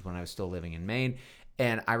 Maine. This is when I was still living in Maine,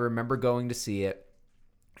 and I remember going to see it.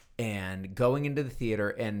 And going into the theater,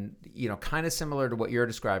 and kind of similar to what you're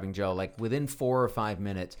describing, Joe, like within 4 or 5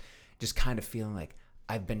 minutes, just kind of feeling like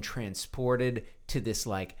I've been transported to this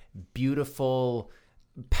like beautiful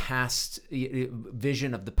past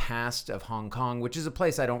vision of the past of Hong Kong, which is a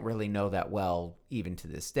place I don't really know that well even to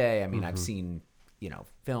this day. I mean, I've seen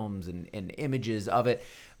films and images of it,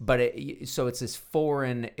 but so it's this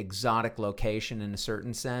foreign, exotic location in a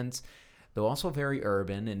certain sense, though also very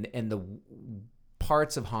urban, and the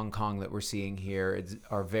parts of Hong Kong that we're seeing here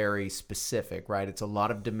are very specific, right? It's a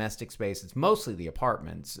lot of domestic space. It's mostly the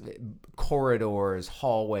apartments, corridors,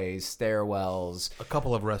 hallways, stairwells, a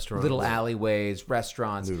couple of restaurants, little alleyways,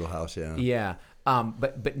 restaurants. Noodle House, yeah. Yeah.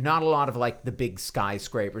 But not a lot of like the big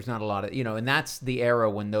skyscrapers, not a lot of, and that's the era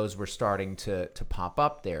when those were starting to pop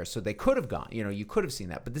up there. So they could have gone, you could have seen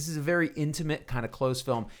that. But this is a very intimate, kind of close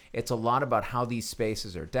film. It's a lot about how these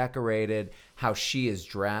spaces are decorated, how she is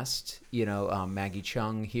dressed, Maggie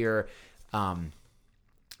Cheung here,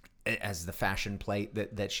 as the fashion plate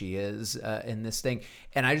that she is in this thing.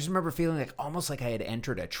 And I just remember feeling like almost like I had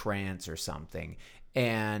entered a trance or something.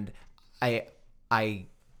 And I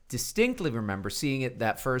distinctly remember seeing it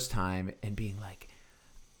that first time and being like,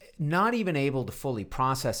 not even able to fully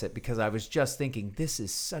process it, because I was just thinking, this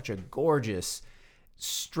is such a gorgeous,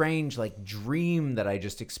 strange, like dream that I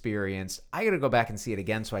just experienced. I got to go back and see it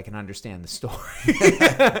again so I can understand the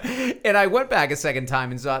story. And I went back a second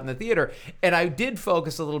time and saw it in the theater, and I did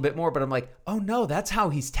focus a little bit more, but I'm like, oh no, that's how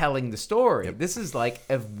he's telling the story. Yep. This is like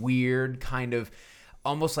a weird kind of,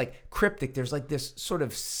 almost like cryptic. There's like this sort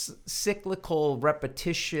of cyclical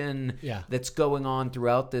repetition that's going on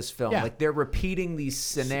throughout this film. Yeah. Like they're repeating these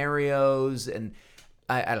scenarios, and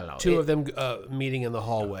I don't know. Two of them meeting in the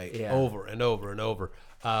hallway over and over and over.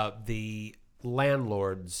 The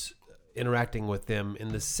landlords interacting with them in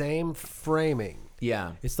the same framing.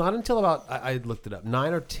 Yeah. It's not until about, I looked it up,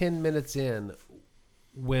 9 or 10 minutes in,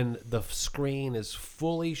 when the screen is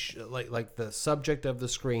fully like the subject of the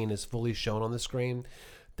screen is fully shown on the screen,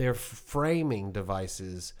 they're framing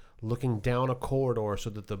devices looking down a corridor so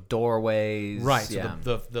that the doorways, right,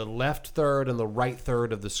 so the left third and the right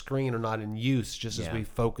third of the screen are not in use, just as we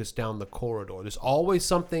focus down the corridor. There's always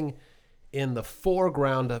something in the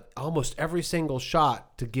foreground of almost every single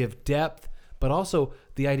shot to give depth, but also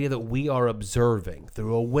the idea that we are observing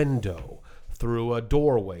through a window, through a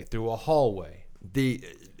doorway, through a hallway.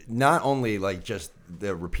 Not only like just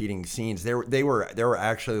the repeating scenes, there were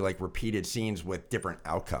actually like repeated scenes with different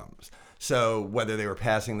outcomes. So whether they were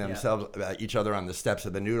passing themselves each other on the steps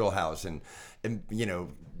of the noodle house and you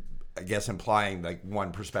know, I guess implying like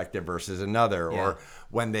one perspective versus another, or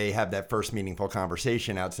when they have that first meaningful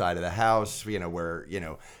conversation outside of the house, you know, where, you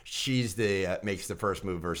know, she's the makes the first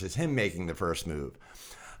move versus him making the first move.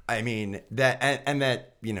 I mean, that and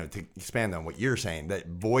that, you know, to expand on what you're saying, that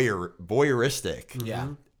voyeuristic,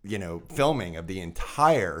 you know, filming of the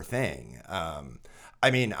entire thing.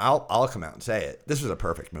 I mean, I'll come out and say it. This was a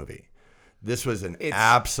perfect movie. This was it's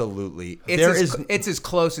as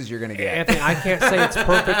close as you're going to get. Anthony, I can't say it's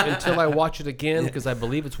perfect until I watch it again, because I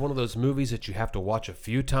believe it's one of those movies that you have to watch a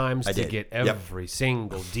few times to get every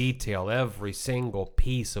single detail, every single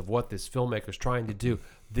piece of what this filmmaker's trying to do.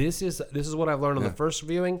 This is what I've learned on the first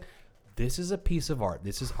viewing. This is a piece of art.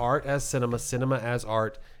 This is art as cinema as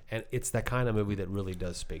art, and it's that kind of movie that really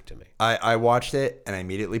does speak to me. I watched it and I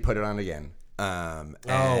immediately put it on again.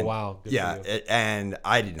 Oh wow! Good and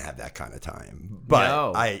I didn't have that kind of time,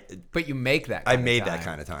 but but you make that. I made that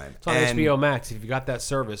kind of time. It's on HBO Max. If you got that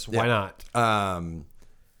service, why not?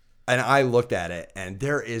 And I looked at it, and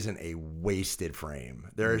there isn't a wasted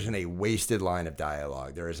frame. There isn't a wasted line of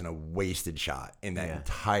dialogue. There isn't a wasted shot in that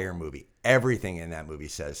entire movie. Everything in that movie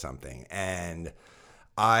says something, and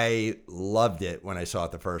I loved it when I saw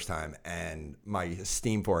it the first time, and my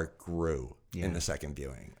esteem for it grew in the second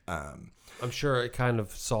viewing. I'm sure it kind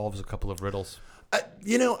of solves a couple of riddles.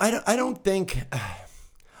 You know, I don't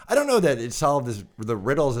know that it solved the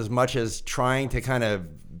riddles as much as trying to kind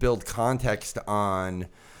of build context on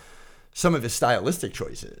some of his stylistic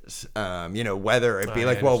choices. You know, whether it be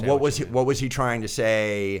like, well, what was he trying to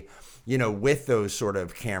say? You know, with those sort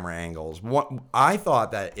of camera angles. I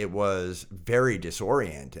thought that it was very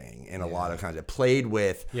disorienting in a lot of kinds. It played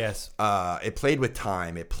with it played with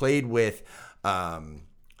time. It played with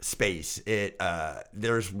space.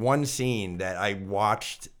 There's one scene that I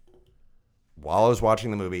watched while I was watching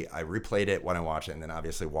the movie. I replayed it when I watched it, and then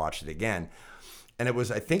obviously watched it again. And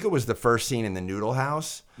I think it was the first scene in the noodle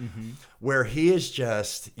house where he is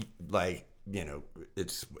just like, you know,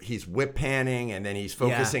 he's whip panning, and then he's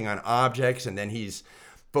focusing on objects, and then he's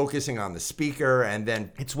focusing on the speaker, and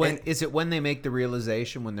then is it when they make the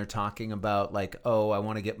realization when they're talking about like, oh, I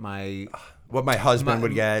want to get what my husband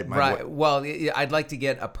would get. Well, I'd like to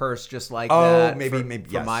get a purse just like that. Maybe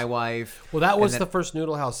for my wife. Well, that was the first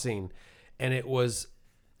noodle house scene, and it was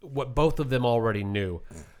what both of them already knew.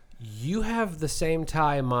 You have the same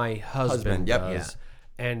tie my husband does,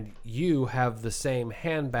 and you have the same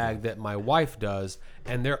handbag that my wife does,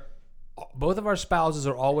 and both of our spouses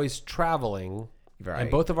are always traveling. Right.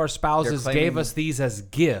 And both of our spouses gave us these as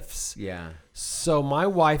gifts. Yeah. So my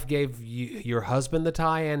wife gave your husband the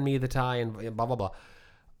tie and me the tie, and blah blah blah.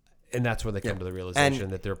 And that's where they come to the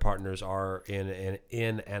realization that their partners are in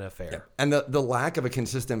an affair. Yeah. And the lack of a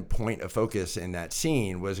consistent point of focus in that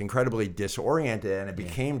scene was incredibly disoriented, and it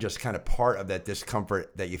became just kind of part of that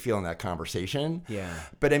discomfort that you feel in that conversation. Yeah.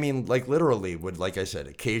 But I mean, like literally like I said,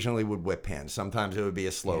 occasionally would whip pan. Sometimes it would be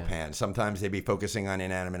a slow pan. Sometimes they'd be focusing on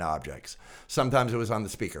inanimate objects. Sometimes it was on the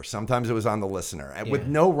speaker. Sometimes it was on the listener. And with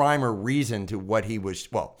no rhyme or reason to what he was,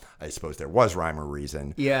 well, I suppose there was rhyme or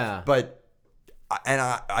reason. Yeah. But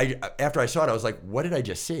I after I saw it, I was like, what did I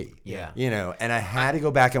just see? Yeah. You know, and I had to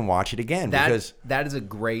go back and watch it again because that is a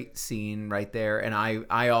great scene right there. And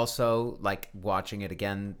I also, like, watching it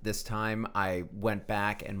again this time, I went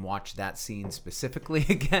back and watched that scene specifically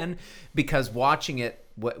again, because watching it,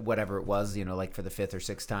 whatever it was, you know, like for the fifth or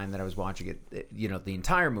sixth time that I was watching it, you know, the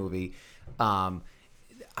entire movie, I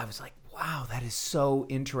was like, wow, that is so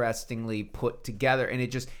interestingly put together.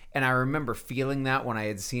 And I remember feeling that when I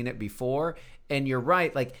had seen it before. And you're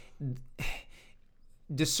right, like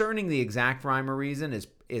discerning the exact rhyme or reason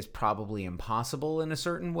is probably impossible in a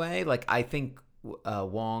certain way. Like I think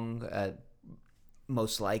Wong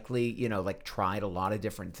most likely, you know, like tried a lot of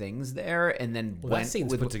different things there, and then that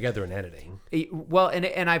scene's put together in editing. Well,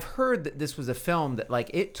 and I've heard that this was a film that like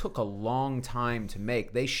it took a long time to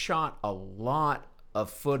make. They shot a lot of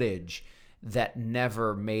footage that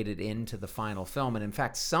never made it into the final film. And in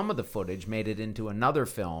fact, some of the footage made it into another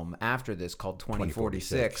film after this called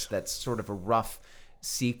 2046. That's sort of a rough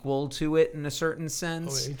sequel to it in a certain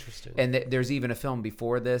sense. Oh, interesting. And there's even a film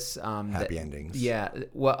before this. Happy Endings. Yeah.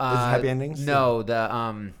 Well, is it Happy Endings?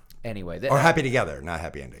 No, anyway. Or Happy Together, not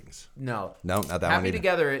Happy Endings. No, not that one. Happy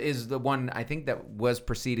Together is the one I think that was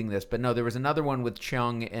preceding this. But no, there was another one with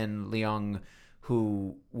Chung and Leung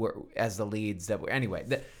who were as the leads that were, anyway.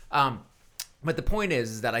 But the point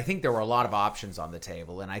is that I think there were a lot of options on the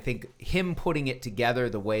table, and I think him putting it together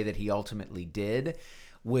the way that he ultimately did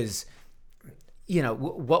was,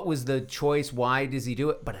 what was the choice? Why does he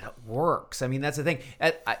do it? But it works. I mean, that's the thing.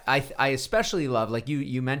 I especially love, like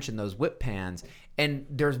you mentioned, those whip pans, and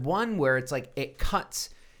there's one where it's like it cuts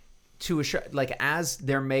to a shot, like as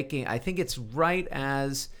they're making, I think it's right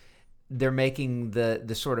as they're making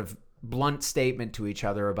the sort of blunt statement to each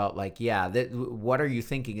other about like, what are you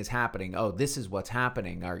thinking is happening? Oh, this is what's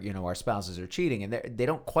happening. Our spouses are cheating, and they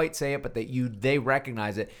don't quite say it, but they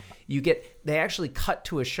recognize it. They actually cut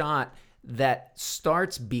to a shot that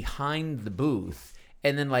starts behind the booth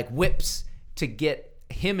and then like whips to get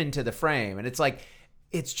him into the frame, and it's like,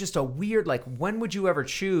 it's just a weird, like, when would you ever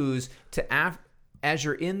choose to as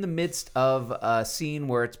you're in the midst of a scene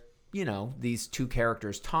where it's these two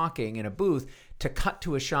characters talking in a booth, to cut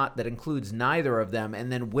to a shot that includes neither of them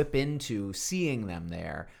and then whip into seeing them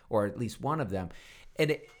there, or at least one of them.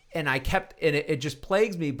 And it just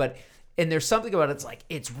plagues me, and there's something about it, it's like,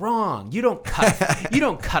 it's wrong. You don't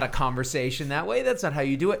cut a conversation that way. That's not how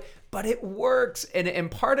you do it, but it works.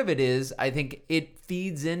 And part of it is, I think it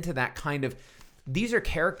feeds into that kind of, these are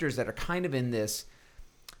characters that are kind of in this,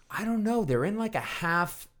 I don't know, they're in like a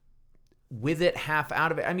half with it, half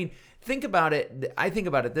out of it. I mean, think about it. I think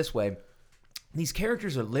about it this way. These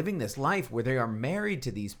characters are living this life where they are married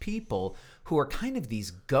to these people who are kind of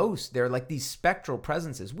these ghosts. They're like these spectral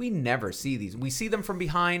presences. We never see these. We see them from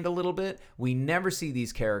behind a little bit. We never see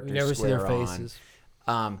these characters. We never see their faces.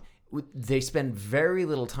 They spend very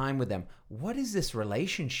little time with them. What is this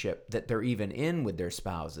relationship that they're even in with their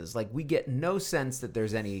spouses? Like, we get no sense that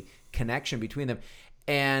there's any connection between them.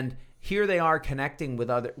 And here they are connecting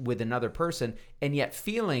with another person, and yet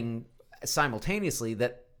feeling simultaneously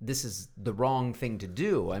that this is the wrong thing to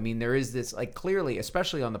do. I mean, there is this, like, clearly,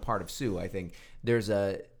 especially on the part of Sue, I think there's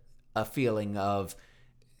a feeling of,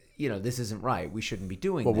 this isn't right. We shouldn't be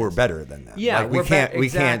doing this. Well, we're better than that. Yeah, like, we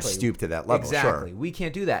can't stoop to that level. Exactly. Sure. We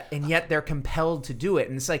can't do that. And yet they're compelled to do it.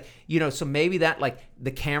 And it's like, so maybe that, like,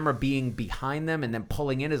 the camera being behind them and then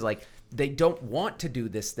pulling in is like, they don't want to do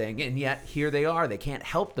this thing, and yet here they are. They can't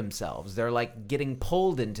help themselves. They're like getting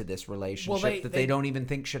pulled into this relationship that they don't even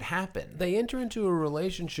think should happen. They enter into a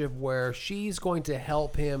relationship where she's going to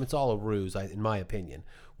help him. It's all a ruse, in my opinion,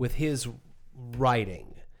 with his writing.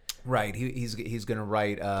 Right. He's going to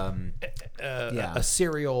write a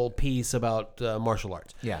serial piece about martial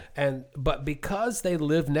arts. Yeah. But because they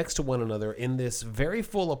live next to one another in this very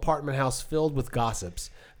full apartment house filled with gossips,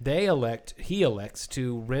 he elects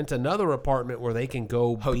to rent another apartment where they can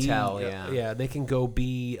go they can go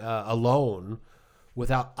be alone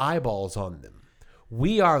without eyeballs on them.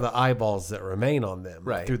 We are the eyeballs that remain on them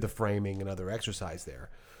through the framing and other exercise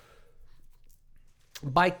there.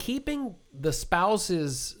 By keeping the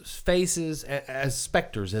spouses' faces as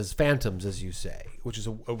specters, as phantoms, as you say, which is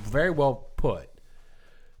a very well put,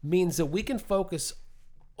 means that we can focus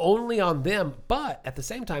only on them, but at the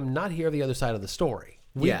same time not hear the other side of the story.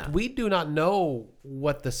 We do not know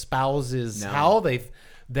what the spouses, how they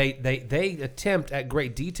attempt at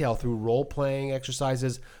great detail through role-playing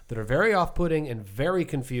exercises that are very off-putting and very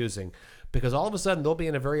confusing. Because all of a sudden they'll be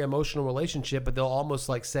in a very emotional relationship, but they'll almost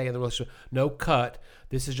like say in the relationship, no, cut.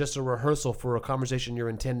 This is just a rehearsal for a conversation you're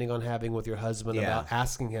intending on having with your husband about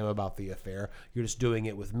asking him about the affair. You're just doing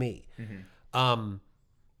it with me. Mm-hmm.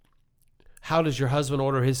 How does your husband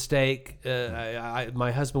order his steak?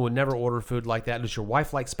 My husband would never order food like that. Does your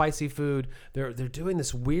wife like spicy food? They're doing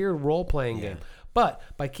this weird role-playing game. But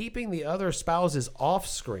by keeping the other spouses off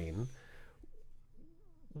screen,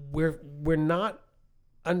 we're not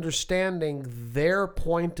understanding their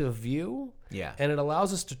point of view, and it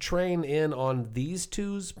allows us to train in on these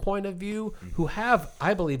two's point of view, who have,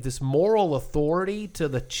 I believe, this moral authority to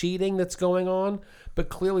the cheating that's going on, but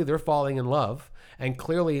clearly they're falling in love, and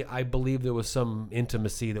clearly I believe there was some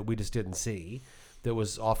intimacy that we just didn't see that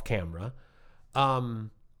was off camera,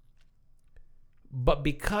 but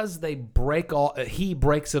because he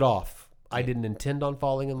breaks it off. I didn't intend on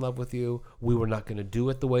falling in love with you. We were not going to do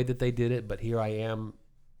it the way that they did it, but here I am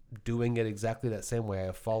doing it exactly that same way. I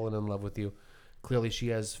have fallen in love with you. Clearly she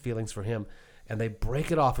has feelings for him, and they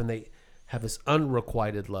break it off, and they have this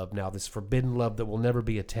unrequited love now, this forbidden love that will never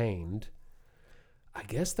be attained. I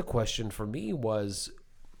guess the question for me was,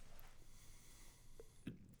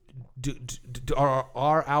 are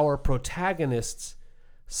our protagonists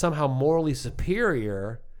somehow morally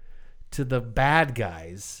superior to the bad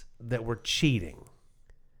guys that were cheating?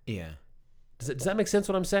 Yeah. Does that make sense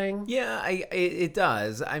what I'm saying? Yeah, it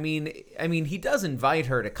does. I mean, he does invite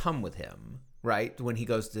her to come with him. right? When he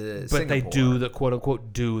goes to But Singapore. they do the quote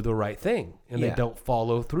unquote do the right thing, and Yeah. they don't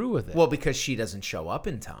follow through with it. Well, because she doesn't show up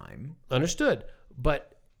in time. Understood.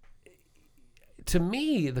 But to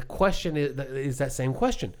me, the question is that same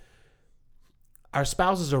question. Our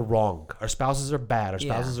spouses are wrong. Our spouses are bad. Our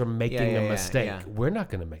spouses are making a mistake. yeah. We're not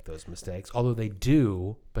going to make those mistakes, although they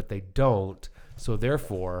do, but they don't. So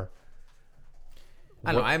therefore,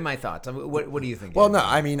 I don't know. I have my thoughts. What do you think? Well, no,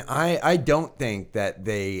 I mean, I don't think that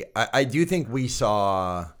I do think we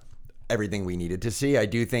saw everything we needed to see. I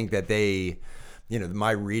do think that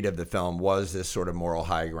my read of the film was this sort of moral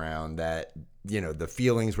high ground that, the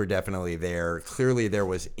feelings were definitely there. Clearly there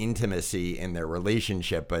was intimacy in their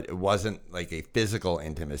relationship, but it wasn't like a physical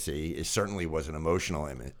intimacy. It certainly was an emotional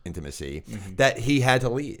intimacy that he had to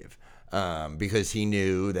leave because he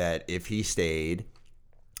knew that if he stayed,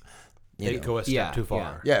 they'd go a step too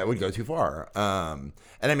far. Yeah, it would go too far. And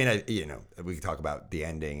I mean, we could talk about the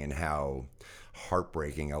ending and how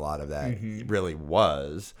heartbreaking a lot of that really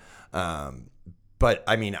was. But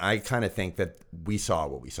I mean, I kind of think that we saw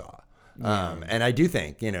what we saw. And I do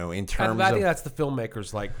think, in terms I think of... that's the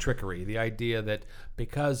filmmakers' trickery. The idea that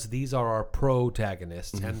because these are our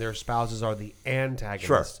protagonists and their spouses are the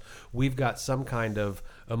antagonists, we've got some kind of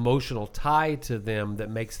emotional tie to them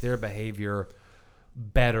that makes their behavior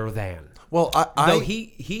better than. Well, Though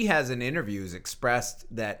he has in interviews expressed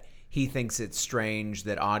that he thinks it's strange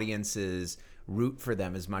that audiences root for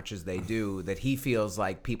them as much as they do, that he feels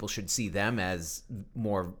like people should see them as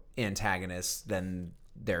more antagonists than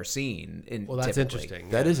they're seen. Well, that's typically. interesting.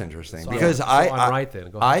 That is interesting So because I'm right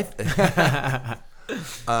then. Go ahead.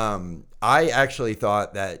 I actually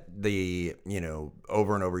thought that the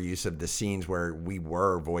over and over use of the scenes where we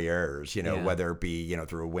were voyeurs, whether it be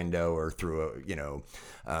through a window or through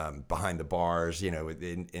a behind the bars,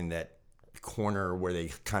 in that corner where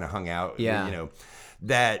they kind of hung out,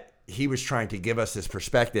 that he was trying to give us this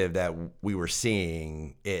perspective that we were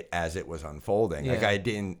seeing it as it was unfolding. Yeah. Like I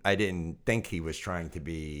didn't think he was trying to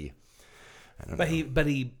be. But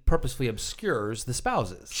he purposefully obscures the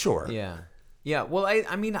spouses. Sure. Yeah. Well,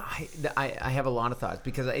 I mean, I have a lot of thoughts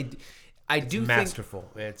because I do masterful.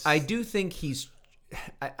 I do think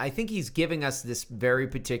I think he's giving us this very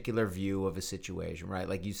particular view of a situation, right?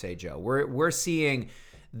 Like you say, Joe, we're seeing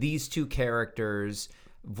these two characters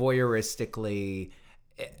voyeuristically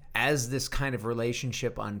as this kind of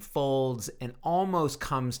relationship unfolds and almost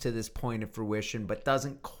comes to this point of fruition, but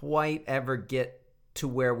doesn't quite ever get to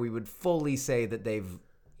where we would fully say that they've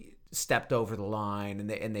stepped over the line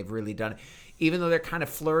and they've really done it, even though they're kind of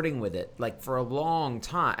flirting with it like for a long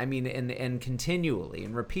time. I mean, and continually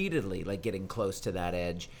and repeatedly, like getting close to that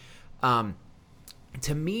edge.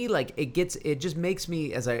 To me, like it just makes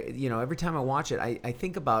me, as I, every time I watch it, I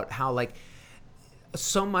think about how like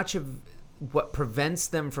so much of what prevents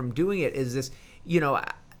them from doing it is this,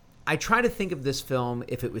 I try to think of this film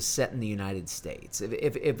if it was set in the United States.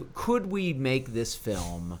 If could we make this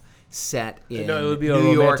film set in it would be a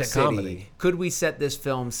New York romantic City? comedy. Could we set this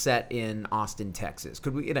film set in Austin, Texas?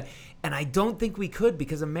 Could we? And I don't think we could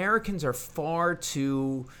because Americans are far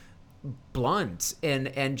too blunt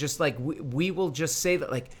and just like we will just say that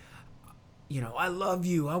like, I love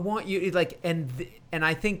you, I want you, like, and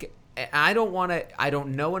I think. I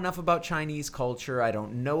don't know enough about Chinese culture. I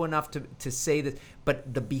don't know enough to say this,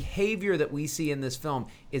 but the behavior that we see in this film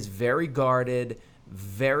is very guarded,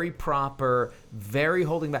 very proper, very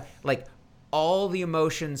holding back. Like all the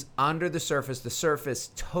emotions under the surface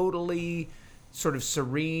totally sort of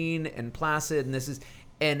serene and placid. And this is,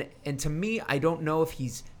 and to me, I don't know if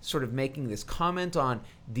he's sort of making this comment on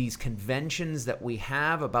these conventions that we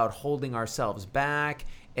have about holding ourselves back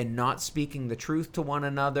and not speaking the truth to one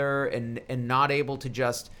another and not able to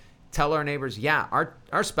just tell our neighbors, yeah,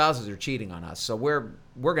 our spouses are cheating on us, so we're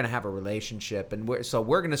going to have a relationship, and we're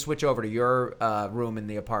going to switch over to your room in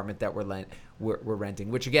the apartment that we're renting,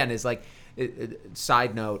 which again is like,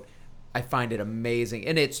 side note, I find it amazing,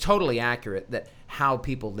 and it's totally accurate that how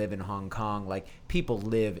people live in Hong Kong, like people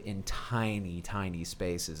live in tiny, tiny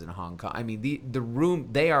spaces in Hong Kong. I mean, the room,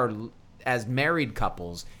 they are, as married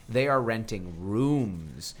couples, they are renting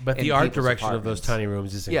rooms. But the art direction of those tiny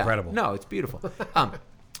rooms is incredible. No, it's beautiful.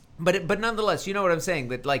 But nonetheless, you know what I'm saying?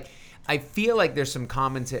 That like, I feel like there's some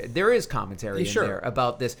commentary. There is commentary in there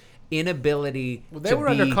about this inability. They were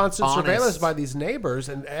under constant surveillance by these neighbors,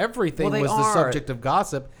 and everything was the subject of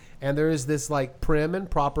gossip. And there is this like prim and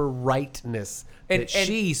proper rightness that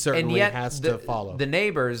she certainly has to follow. The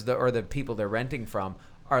neighbors, or the people they're renting from,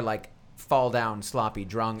 are like fall down, sloppy,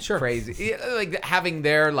 drunk, crazy, like having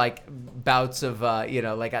their like bouts of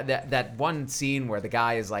like that one scene where the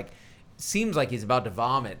guy is like seems like he's about to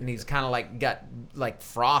vomit, and he's kind of like got like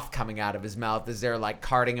froth coming out of his mouth as they're like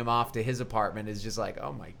carting him off to his apartment. Is just like,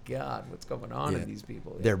 oh my god, what's going on in these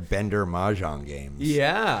people? They're Bender Mahjong games.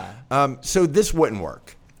 Yeah. So this wouldn't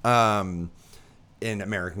work in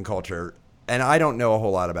American culture. And I don't know a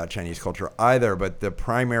whole lot about Chinese culture either, but the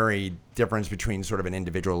primary difference between sort of an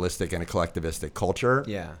individualistic and a collectivistic culture.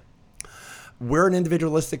 Yeah. We're an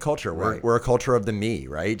individualistic culture. We're a culture of the me,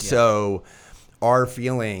 right? Yeah. So our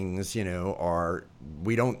feelings,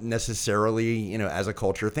 we don't necessarily, as a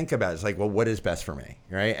culture think about it. It's like, well, what is best for me,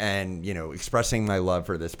 right? And, expressing my love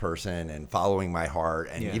for this person and following my heart.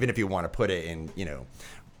 And even if you want to put it in,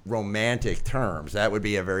 romantic terms, that would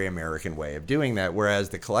be a very American way of doing that. Whereas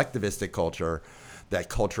the collectivistic culture, that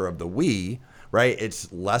culture of the we, right?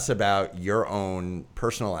 It's less about your own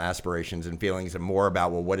personal aspirations and feelings and more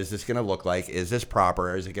about, well, what is this going to look like? Is this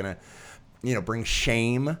proper? Is it going to, bring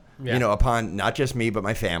shame, upon not just me, but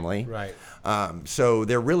my family? Right. So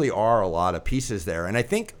there really are a lot of pieces there. And I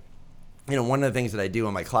think, one of the things that I do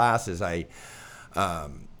in my class is I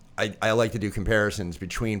like to do comparisons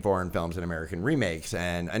between foreign films and American remakes.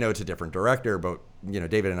 And I know it's a different director, but,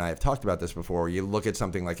 David and I have talked about this before. You look at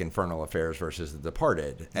something like Infernal Affairs versus The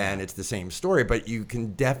Departed, and it's the same story, but you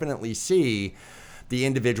can definitely see the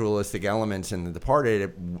individualistic elements in The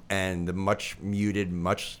Departed and the much muted,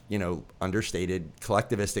 much, understated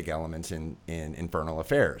collectivistic elements in Infernal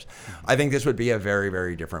Affairs. I think this would be a very,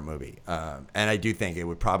 very different movie. And I do think it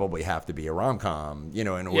would probably have to be a rom-com, in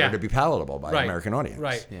order to be palatable by an American audience.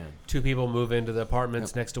 Right. Yeah. Two people move into the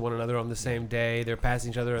apartments next to one another on the same day. They're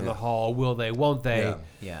passing each other in the hall. Will they? Won't they? Yeah.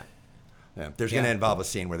 Yeah. There's going to involve a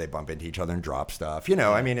scene where they bump into each other and drop stuff.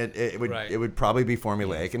 I mean, it would probably be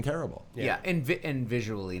formulaic and terrible. Yeah, and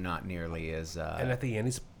visually not nearly as. And at the end,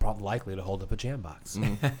 he's probably likely to hold up a jam box.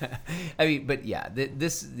 I mean, but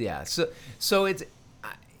So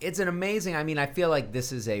it's an amazing. I mean, I feel like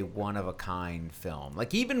this is a one of a kind film.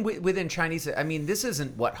 Like even within Chinese, I mean, this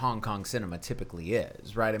isn't what Hong Kong cinema typically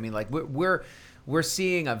is, right? I mean, like we're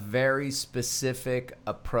seeing a very specific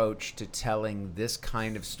approach to telling this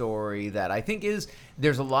kind of story that I think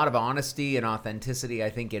there's a lot of honesty and authenticity, I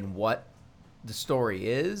think, in what the story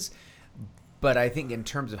is. But I think in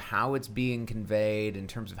terms of how it's being conveyed, in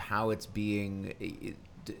terms of how it's being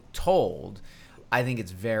told, I think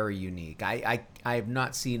it's very unique. I have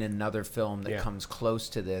not seen another film that comes close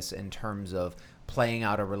to this in terms of playing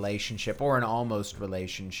out a relationship or an almost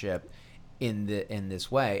relationship in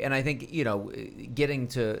this way. And I think, getting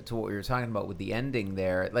to what we were talking about with the ending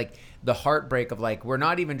there, like the heartbreak of like, we're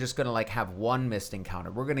not even just going to like have one missed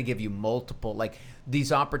encounter. We're going to give you multiple, like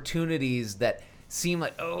these opportunities that seem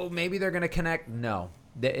like, oh, maybe they're going to connect. No,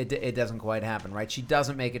 it doesn't quite happen, right? She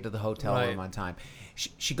doesn't make it to the hotel room on time.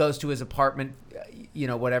 She goes to his apartment,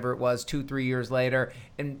 whatever it was, 2-3 years later,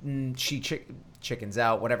 and she chickens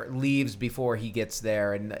out, whatever, leaves before he gets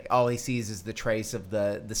there, and all he sees is the trace of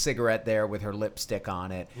the cigarette there with her lipstick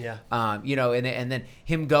on it. Yeah. And then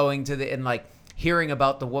him going to and like hearing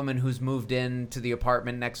about the woman who's moved in to the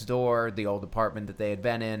apartment next door, the old apartment that they had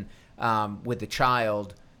been in, with the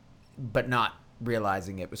child, but not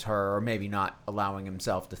realizing it was her, or maybe not allowing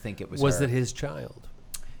himself to think it was her. Was it his child?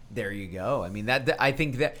 There you go. I mean, I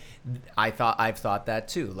think that I've thought that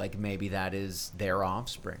too. Like maybe that is their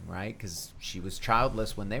offspring, right? Because she was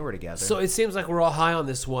childless when they were together. So it seems like we're all high on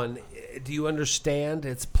this one. Do you understand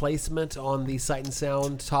its placement on the Sight and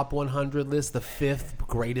Sound Top 100 list, the 5th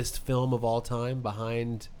greatest film of all time,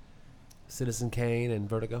 behind Citizen Kane and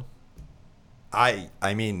Vertigo? I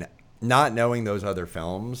mean, not knowing those other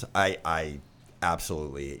films, I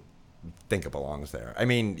absolutely think it belongs there. I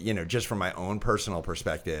mean, just from my own personal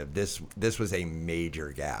perspective, this was a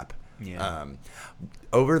major gap. Yeah.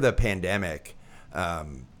 Over the pandemic,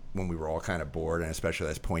 when we were all kind of bored, and especially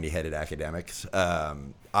as pointy-headed academics,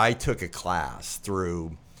 I took a class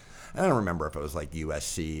through, I don't remember if it was like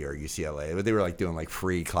USC or UCLA, but they were like doing like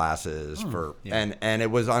free classes and it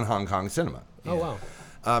was on Hong Kong cinema. Oh, wow.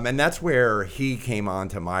 And that's where he came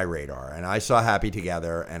onto my radar. And I saw Happy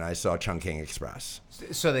Together, and I saw Chungking Express.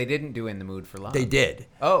 So they didn't do In the Mood for Love? They did.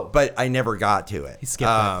 Oh. But I never got to it. He skipped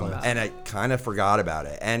that class. And I kind of forgot about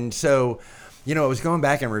it. And so, I was going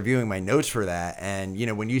back and reviewing my notes for that. And,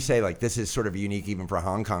 when you say, like, this is sort of unique even for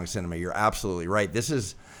Hong Kong cinema, you're absolutely right. This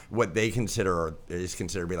is what they consider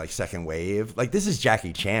to be like second wave. Like, this is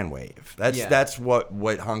Jackie Chan wave. That's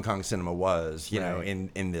what Hong Kong cinema was,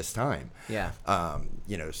 in this time. Yeah.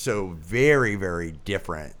 So very, very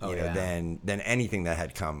different, than anything that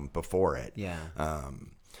had come before it. Yeah.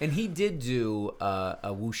 And he did do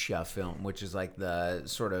a wuxia film, which is like the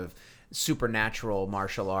sort of supernatural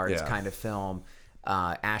martial arts kind of film.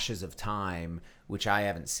 Ashes of Time, which I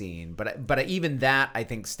haven't seen, but even that I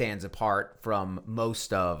think stands apart from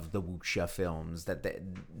most of the wuxia films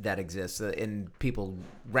that exist, and people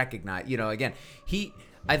recognize. Again,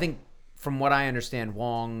 I think from what I understand,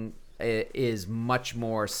 Wong is much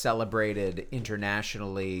more celebrated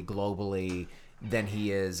internationally, globally, than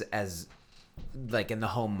he is as like in the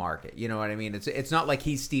home market. You know what I mean? It's not like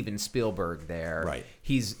he's Steven Spielberg there. Right.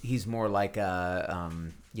 He's more like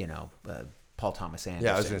Paul Thomas Anderson.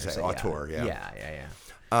 Yeah, I was going to say auteur. Yeah.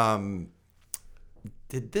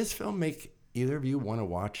 Did this film make either of you want to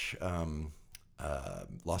watch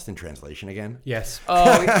Lost in Translation again? Yes.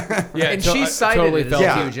 Oh, yeah. And she cited totally it as felt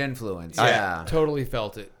a it. huge influence. Yeah. Totally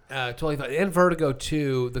felt it. Totally felt it. And Vertigo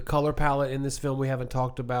 2, the color palette in this film we haven't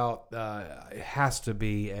talked about, it has to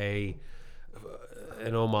be an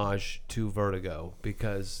homage to Vertigo,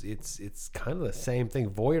 because it's kind of the same thing.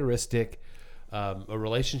 Voyeuristic, a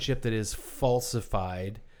relationship that is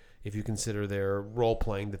falsified, if you consider their role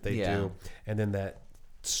playing that they do, and then that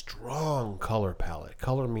strong color palette.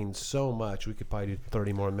 Color means so much. We could probably do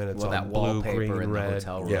 30 more minutes on that blue, wallpaper green, in red. the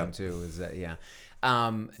hotel room too. Is that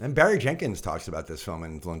And Barry Jenkins talks about this film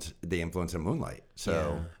and the influence of Moonlight.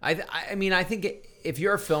 So I mean, I think if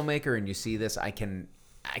you're a filmmaker and you see this, I can't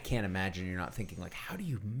imagine you're not thinking like, how do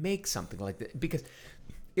you make something like that? Because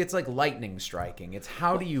it's like lightning striking. It's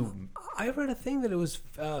how do you? I read a thing that it was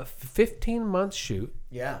 15 months shoot.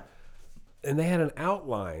 Yeah. And they had an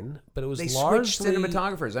outline, but it was They largely switched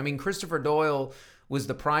cinematographers. I mean, Christopher Doyle was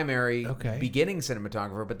the primary beginning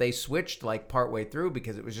cinematographer, but they switched like partway through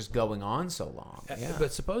because it was just going on so long. Yeah.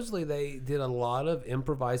 But supposedly they did a lot of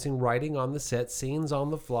improvising, writing on the set, scenes on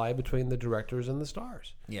the fly between the directors and the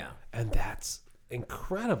stars. Yeah. And that's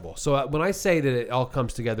incredible. So when I say that it all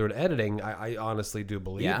comes together in editing, I honestly do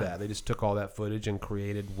believe that. They just took all that footage and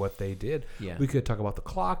created what they did. Yeah. We could talk about the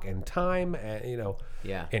clock and time and,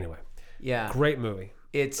 Yeah. Anyway. Yeah. Great movie.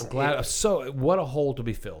 I'm glad. So what a hole to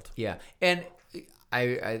be filled. Yeah. And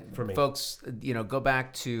I For me. folks, go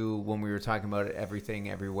back to when we were talking about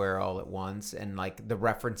Everything Everywhere All at Once, and like the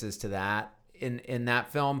references to that in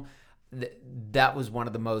that film. That was one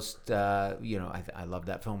of the most, I love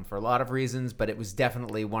that film for a lot of reasons, but it was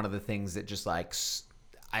definitely one of the things that just like,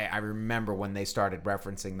 I remember when they started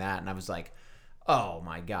referencing that, and I was like, oh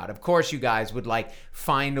my God, of course you guys would like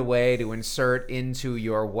find a way to insert into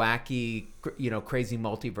your wacky, crazy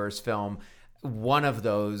multiverse film one of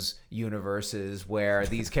those universes where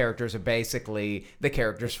these characters are basically the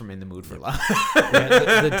characters from In the Mood for Love.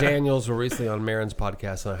 The Daniels were recently on Maron's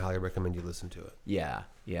podcast, and I highly recommend you listen to it. Yeah.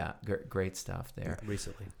 Great stuff there.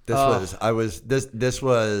 Recently. I was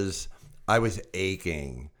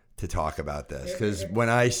aching to talk about this because when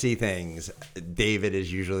I see things, David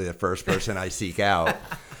is usually the first person I seek out,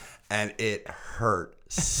 and it hurt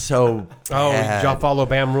so bad. Did y'all follow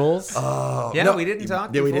BAM rules? No, we didn't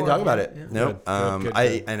talk. Yeah, we didn't before. talk about it. Yeah. Nope. Good.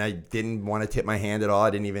 I didn't want to tip my hand at all.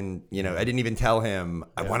 I didn't even tell him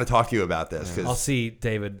I want to talk to you about this. I'll see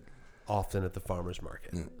David often at the farmer's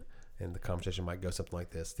market, and the conversation might go something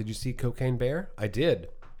like this. Did you see Cocaine Bear? I did.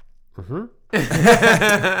 Yep.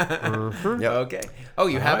 Okay. Oh,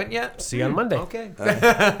 you haven't yet? See you on Monday. Okay.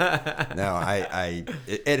 No,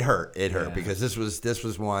 it hurt. It hurt because this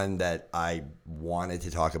was one that I wanted to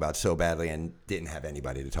talk about so badly and didn't have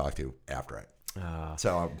anybody to talk to after it.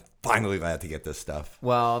 So I'm finally glad to get this stuff.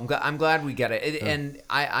 Well, I'm glad we get it. And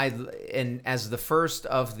and as the first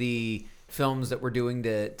of the films that we're doing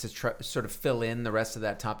to try, sort of fill in the rest of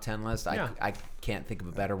that top 10 list, I can't think of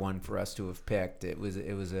a better one for us to have picked. It was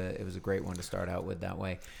a great one to start out with that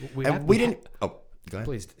way. We didn't. Oh, go ahead.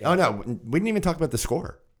 Please. Oh no, we didn't even talk about the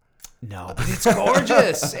score. No, but it's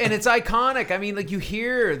gorgeous and it's iconic. I mean, like you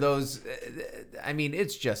hear those. I mean,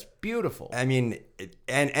 it's just beautiful. I mean,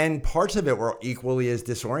 and parts of it were equally as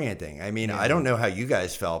disorienting. I mean, I don't know how you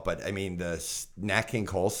guys felt, but I mean, the Nat King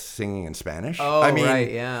Cole singing in Spanish. Oh, I mean,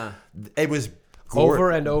 right, yeah. It was over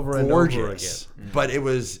and over and over again. But it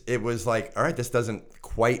was like, all right, this doesn't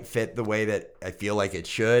quite fit the way that I feel like it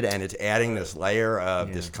should, and it's adding this layer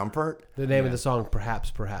of discomfort. The name of the song, Perhaps,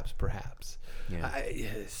 Perhaps, Perhaps. Yeah.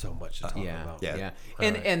 So much to talk about. Yeah.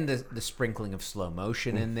 And the sprinkling of slow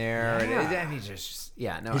motion in there. I mean, just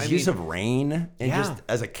His use of rain and just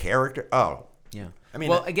as a character. Oh, yeah. I mean,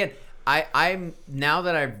 well, again, I'm now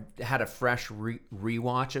that I've had a fresh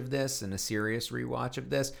rewatch of this and a serious rewatch of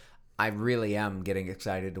this, I really am getting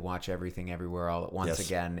excited to watch Everything Everywhere All at Once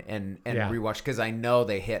again and rewatch, because I know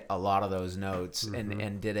they hit a lot of those notes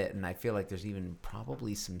and did it, and I feel like there's even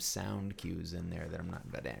probably some sound cues in there that I'm not.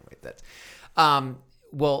 But anyway, that's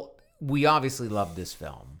well, we obviously love this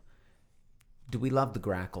film. Do we love the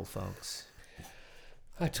Grackle, folks?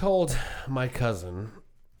 I told my cousin,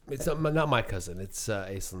 it's not my cousin, it's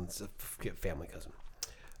Aislin's family cousin,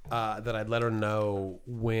 that I'd let her know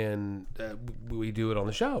when we do it on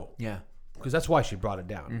the show. Yeah. Because that's why she brought it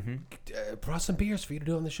down. Brought some beers for you to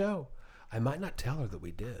do on the show. I might not tell her that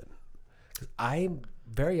we did. 'Cause I'm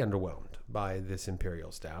very underwhelmed by this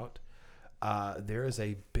Imperial Stout. There is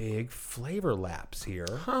a big flavor lapse here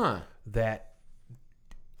that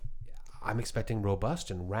I'm expecting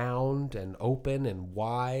robust and round and open and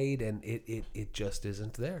wide, and it just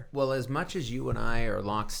isn't there. Well, as much as you and I are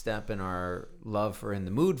lockstep in our love for In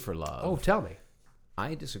the Mood for Love. Oh, tell me.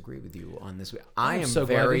 I disagree with you on this. I am so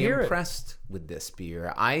glad to very hear it. impressed with this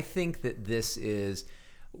beer. I think that this is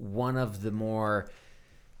one of the more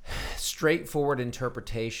straightforward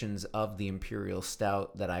interpretations of the Imperial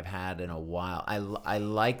Stout that I've had in a while. I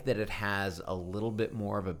like that it has a little bit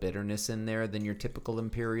more of a bitterness in there than your typical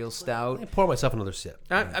Imperial Stout. I pour myself another sip.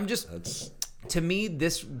 I'm just... To me,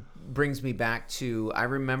 this brings me back to, I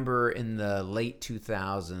remember in the late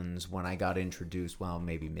 2000s when I got introduced, well,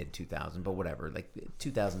 maybe mid-2000, but whatever, like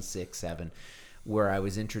 2006, 7, where I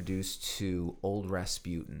was introduced to Old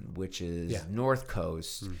Rasputin, which is North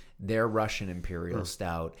Coast, their Russian Imperial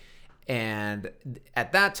Stout. And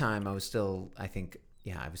at that time, I was still a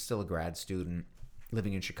grad student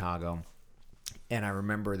living in Chicago. And I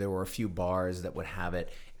remember there were a few bars that would have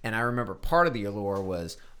it. And I remember part of the allure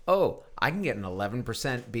was, oh, I can get an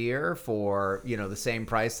 11% beer for, the same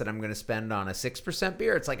price that I'm going to spend on a 6%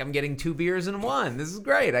 beer. It's like I'm getting 2 beers in one. This is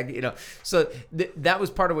great. So that was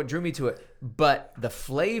part of what drew me to it. But the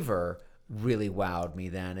flavor really wowed me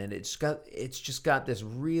then, and it's just got this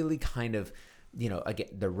really kind of, again,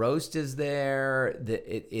 the roast is there.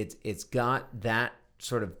 It's got that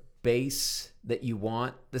sort of base that you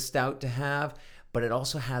want the stout to have, but it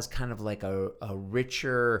also has kind of like a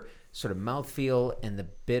richer sort of mouthfeel, and the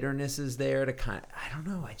bitterness is there to kind of, I don't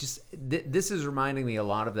know. This is reminding me a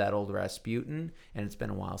lot of that Old Rasputin, and it's been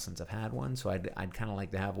a while since I've had one, so I'd kind of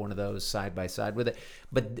like to have one of those side by side with it.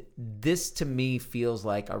 But this to me feels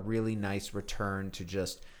like a really nice return to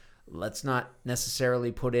just, let's not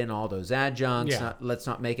necessarily put in all those adjuncts. Let's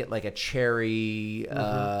not make it like a cherry,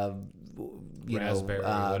 Raspberry,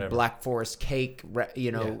 whatever. Black Forest cake,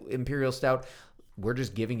 Imperial Stout. We're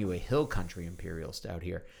just giving you a Hill Country Imperial Stout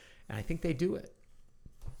here. And I think they do it.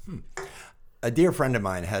 A dear friend of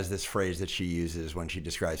mine has this phrase that she uses when she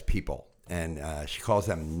describes people, and she calls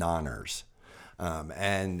them nonners.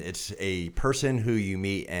 And it's a person who you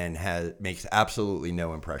meet and makes absolutely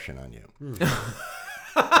no impression on you.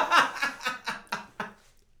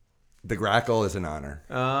 The Grackle is an honor.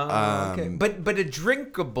 Okay. But a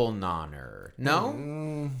drinkable nonner.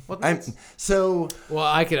 No? Well, I'll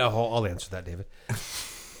answer that, David.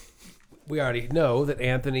 We already know that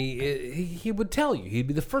Anthony, he would tell you. He'd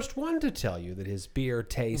be the first one to tell you that his beer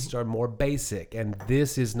tastes are more basic, and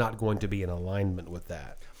this is not going to be in alignment with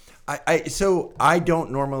that. So I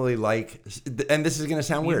don't normally like, and this is going to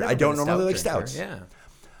sound weird, I don't normally like stouts. Yeah.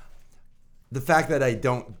 The fact that I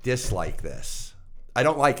don't dislike this, I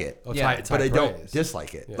don't like it, but I don't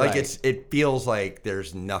dislike it. Yeah. Like it feels like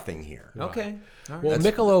there's nothing here. Okay. All right. Well,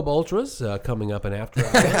 Michelob Ultras coming up in after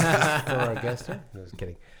hours for our guest here. No, just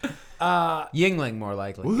kidding. Yingling, more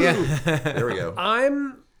likely. Woo-hoo. Yeah. There we go.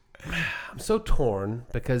 I'm so torn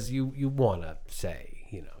because you want to say,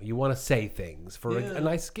 you want to say things for a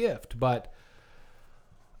nice gift, but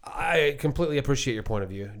I completely appreciate your point of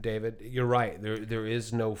view, David. You're right. There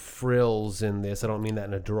is no frills in this. I don't mean that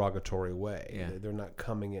in a derogatory way. Yeah. They're not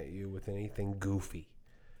coming at you with anything goofy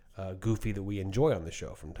that we enjoy on the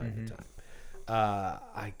show from time to time.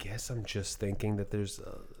 I guess I'm just thinking that there's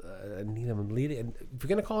a need of leading. And if you're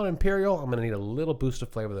gonna call it Imperial, I'm gonna need a little boost of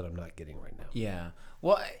flavor that I'm not getting right now. Yeah.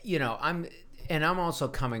 Well, I'm also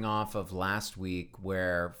coming off of last week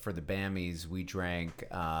where for the Bammies we drank.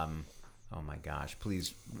 Oh my gosh!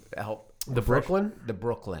 Please help. The Brooklyn. The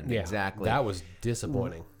Brooklyn. Yeah, exactly. That was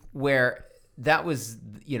disappointing. Where that was,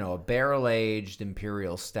 a barrel-aged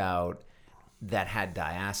Imperial Stout that had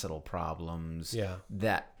diacetyl problems. Yeah.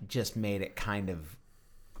 That just made it kind of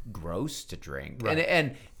gross to drink. Right.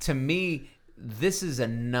 And to me, this is a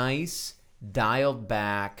nice, dialed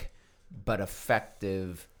back, but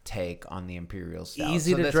effective take on the Imperial Stout.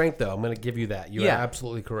 Easy to drink, though. I'm going to give you that. You're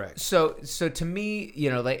absolutely correct. So to me,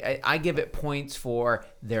 I give it points for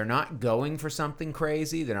they're not going for something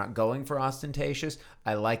crazy. They're not going for ostentatious.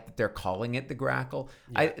 I like that they're calling it the Grackle.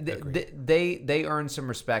 Yeah, they earn some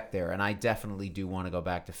respect there, and I definitely do want to go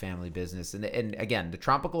back to family business. And again, the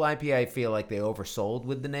Tropical IPA, I feel like they oversold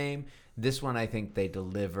with the name. This one, I think they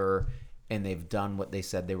deliver, and they've done what they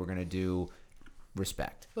said they were going to do.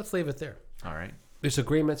 Respect. Let's leave it there. All right. There's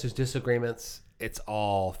agreements, there's disagreements. It's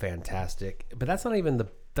all fantastic. But that's not even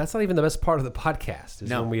the best part of the podcast, is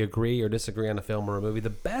when we agree or disagree on a film or a movie. The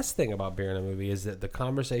best thing about Beer and a Movie is that the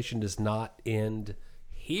conversation does not end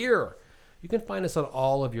here. You can find us on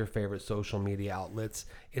all of your favorite social media outlets.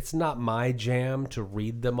 It's not my jam to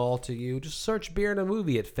read them all to you. Just search Beer and a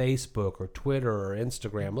Movie at Facebook or Twitter or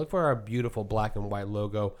Instagram. Look for our beautiful black and white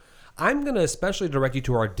logo. I'm going to especially direct you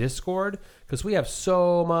to our Discord because we have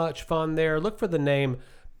so much fun there. Look for the name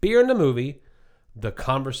Beer and a Movie. The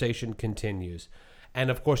conversation continues. And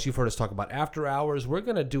of course, you've heard us talk about after hours. We're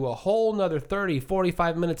going to do a whole nother 30,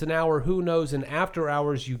 45 minutes an hour. Who knows? In after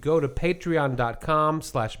hours, you go to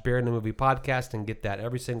patreon.com/Beer and a Movie podcast and get that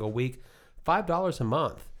every single week. $5 a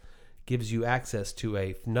month gives you access to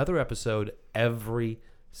another episode every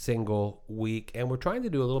single week. And we're trying to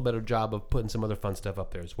do a little better job of putting some other fun stuff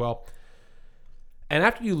up there as well. And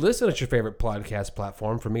after you listen at your favorite podcast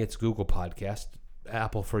platform, for me, it's Google Podcast.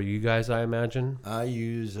 Apple for you guys, I imagine. I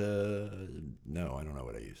use no, I don't know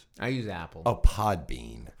what I use. I use Apple. Oh,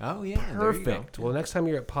 Podbean. Oh, yeah. Perfect. Well, next time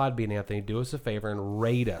you're at Podbean, Anthony, do us a favor and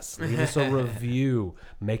rate us. Leave us a review.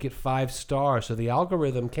 Make it 5 stars so the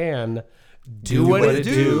algorithm can do what it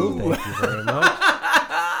do. Thank you very much.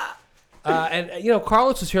 And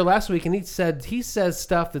Carlos was here last week, and he says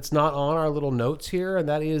stuff that's not on our little notes here, and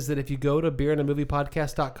that is that if you go to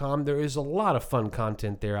beerandamoviepodcast.com, there is a lot of fun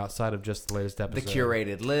content there outside of just the latest episode. The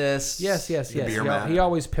curated list. Yes. beer map. He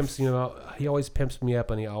always pimps me up. He always pimps me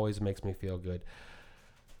up, and he always makes me feel good.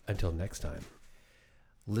 Until next time.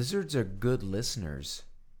 Lizards are good listeners,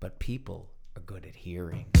 but people are good at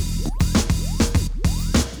hearing.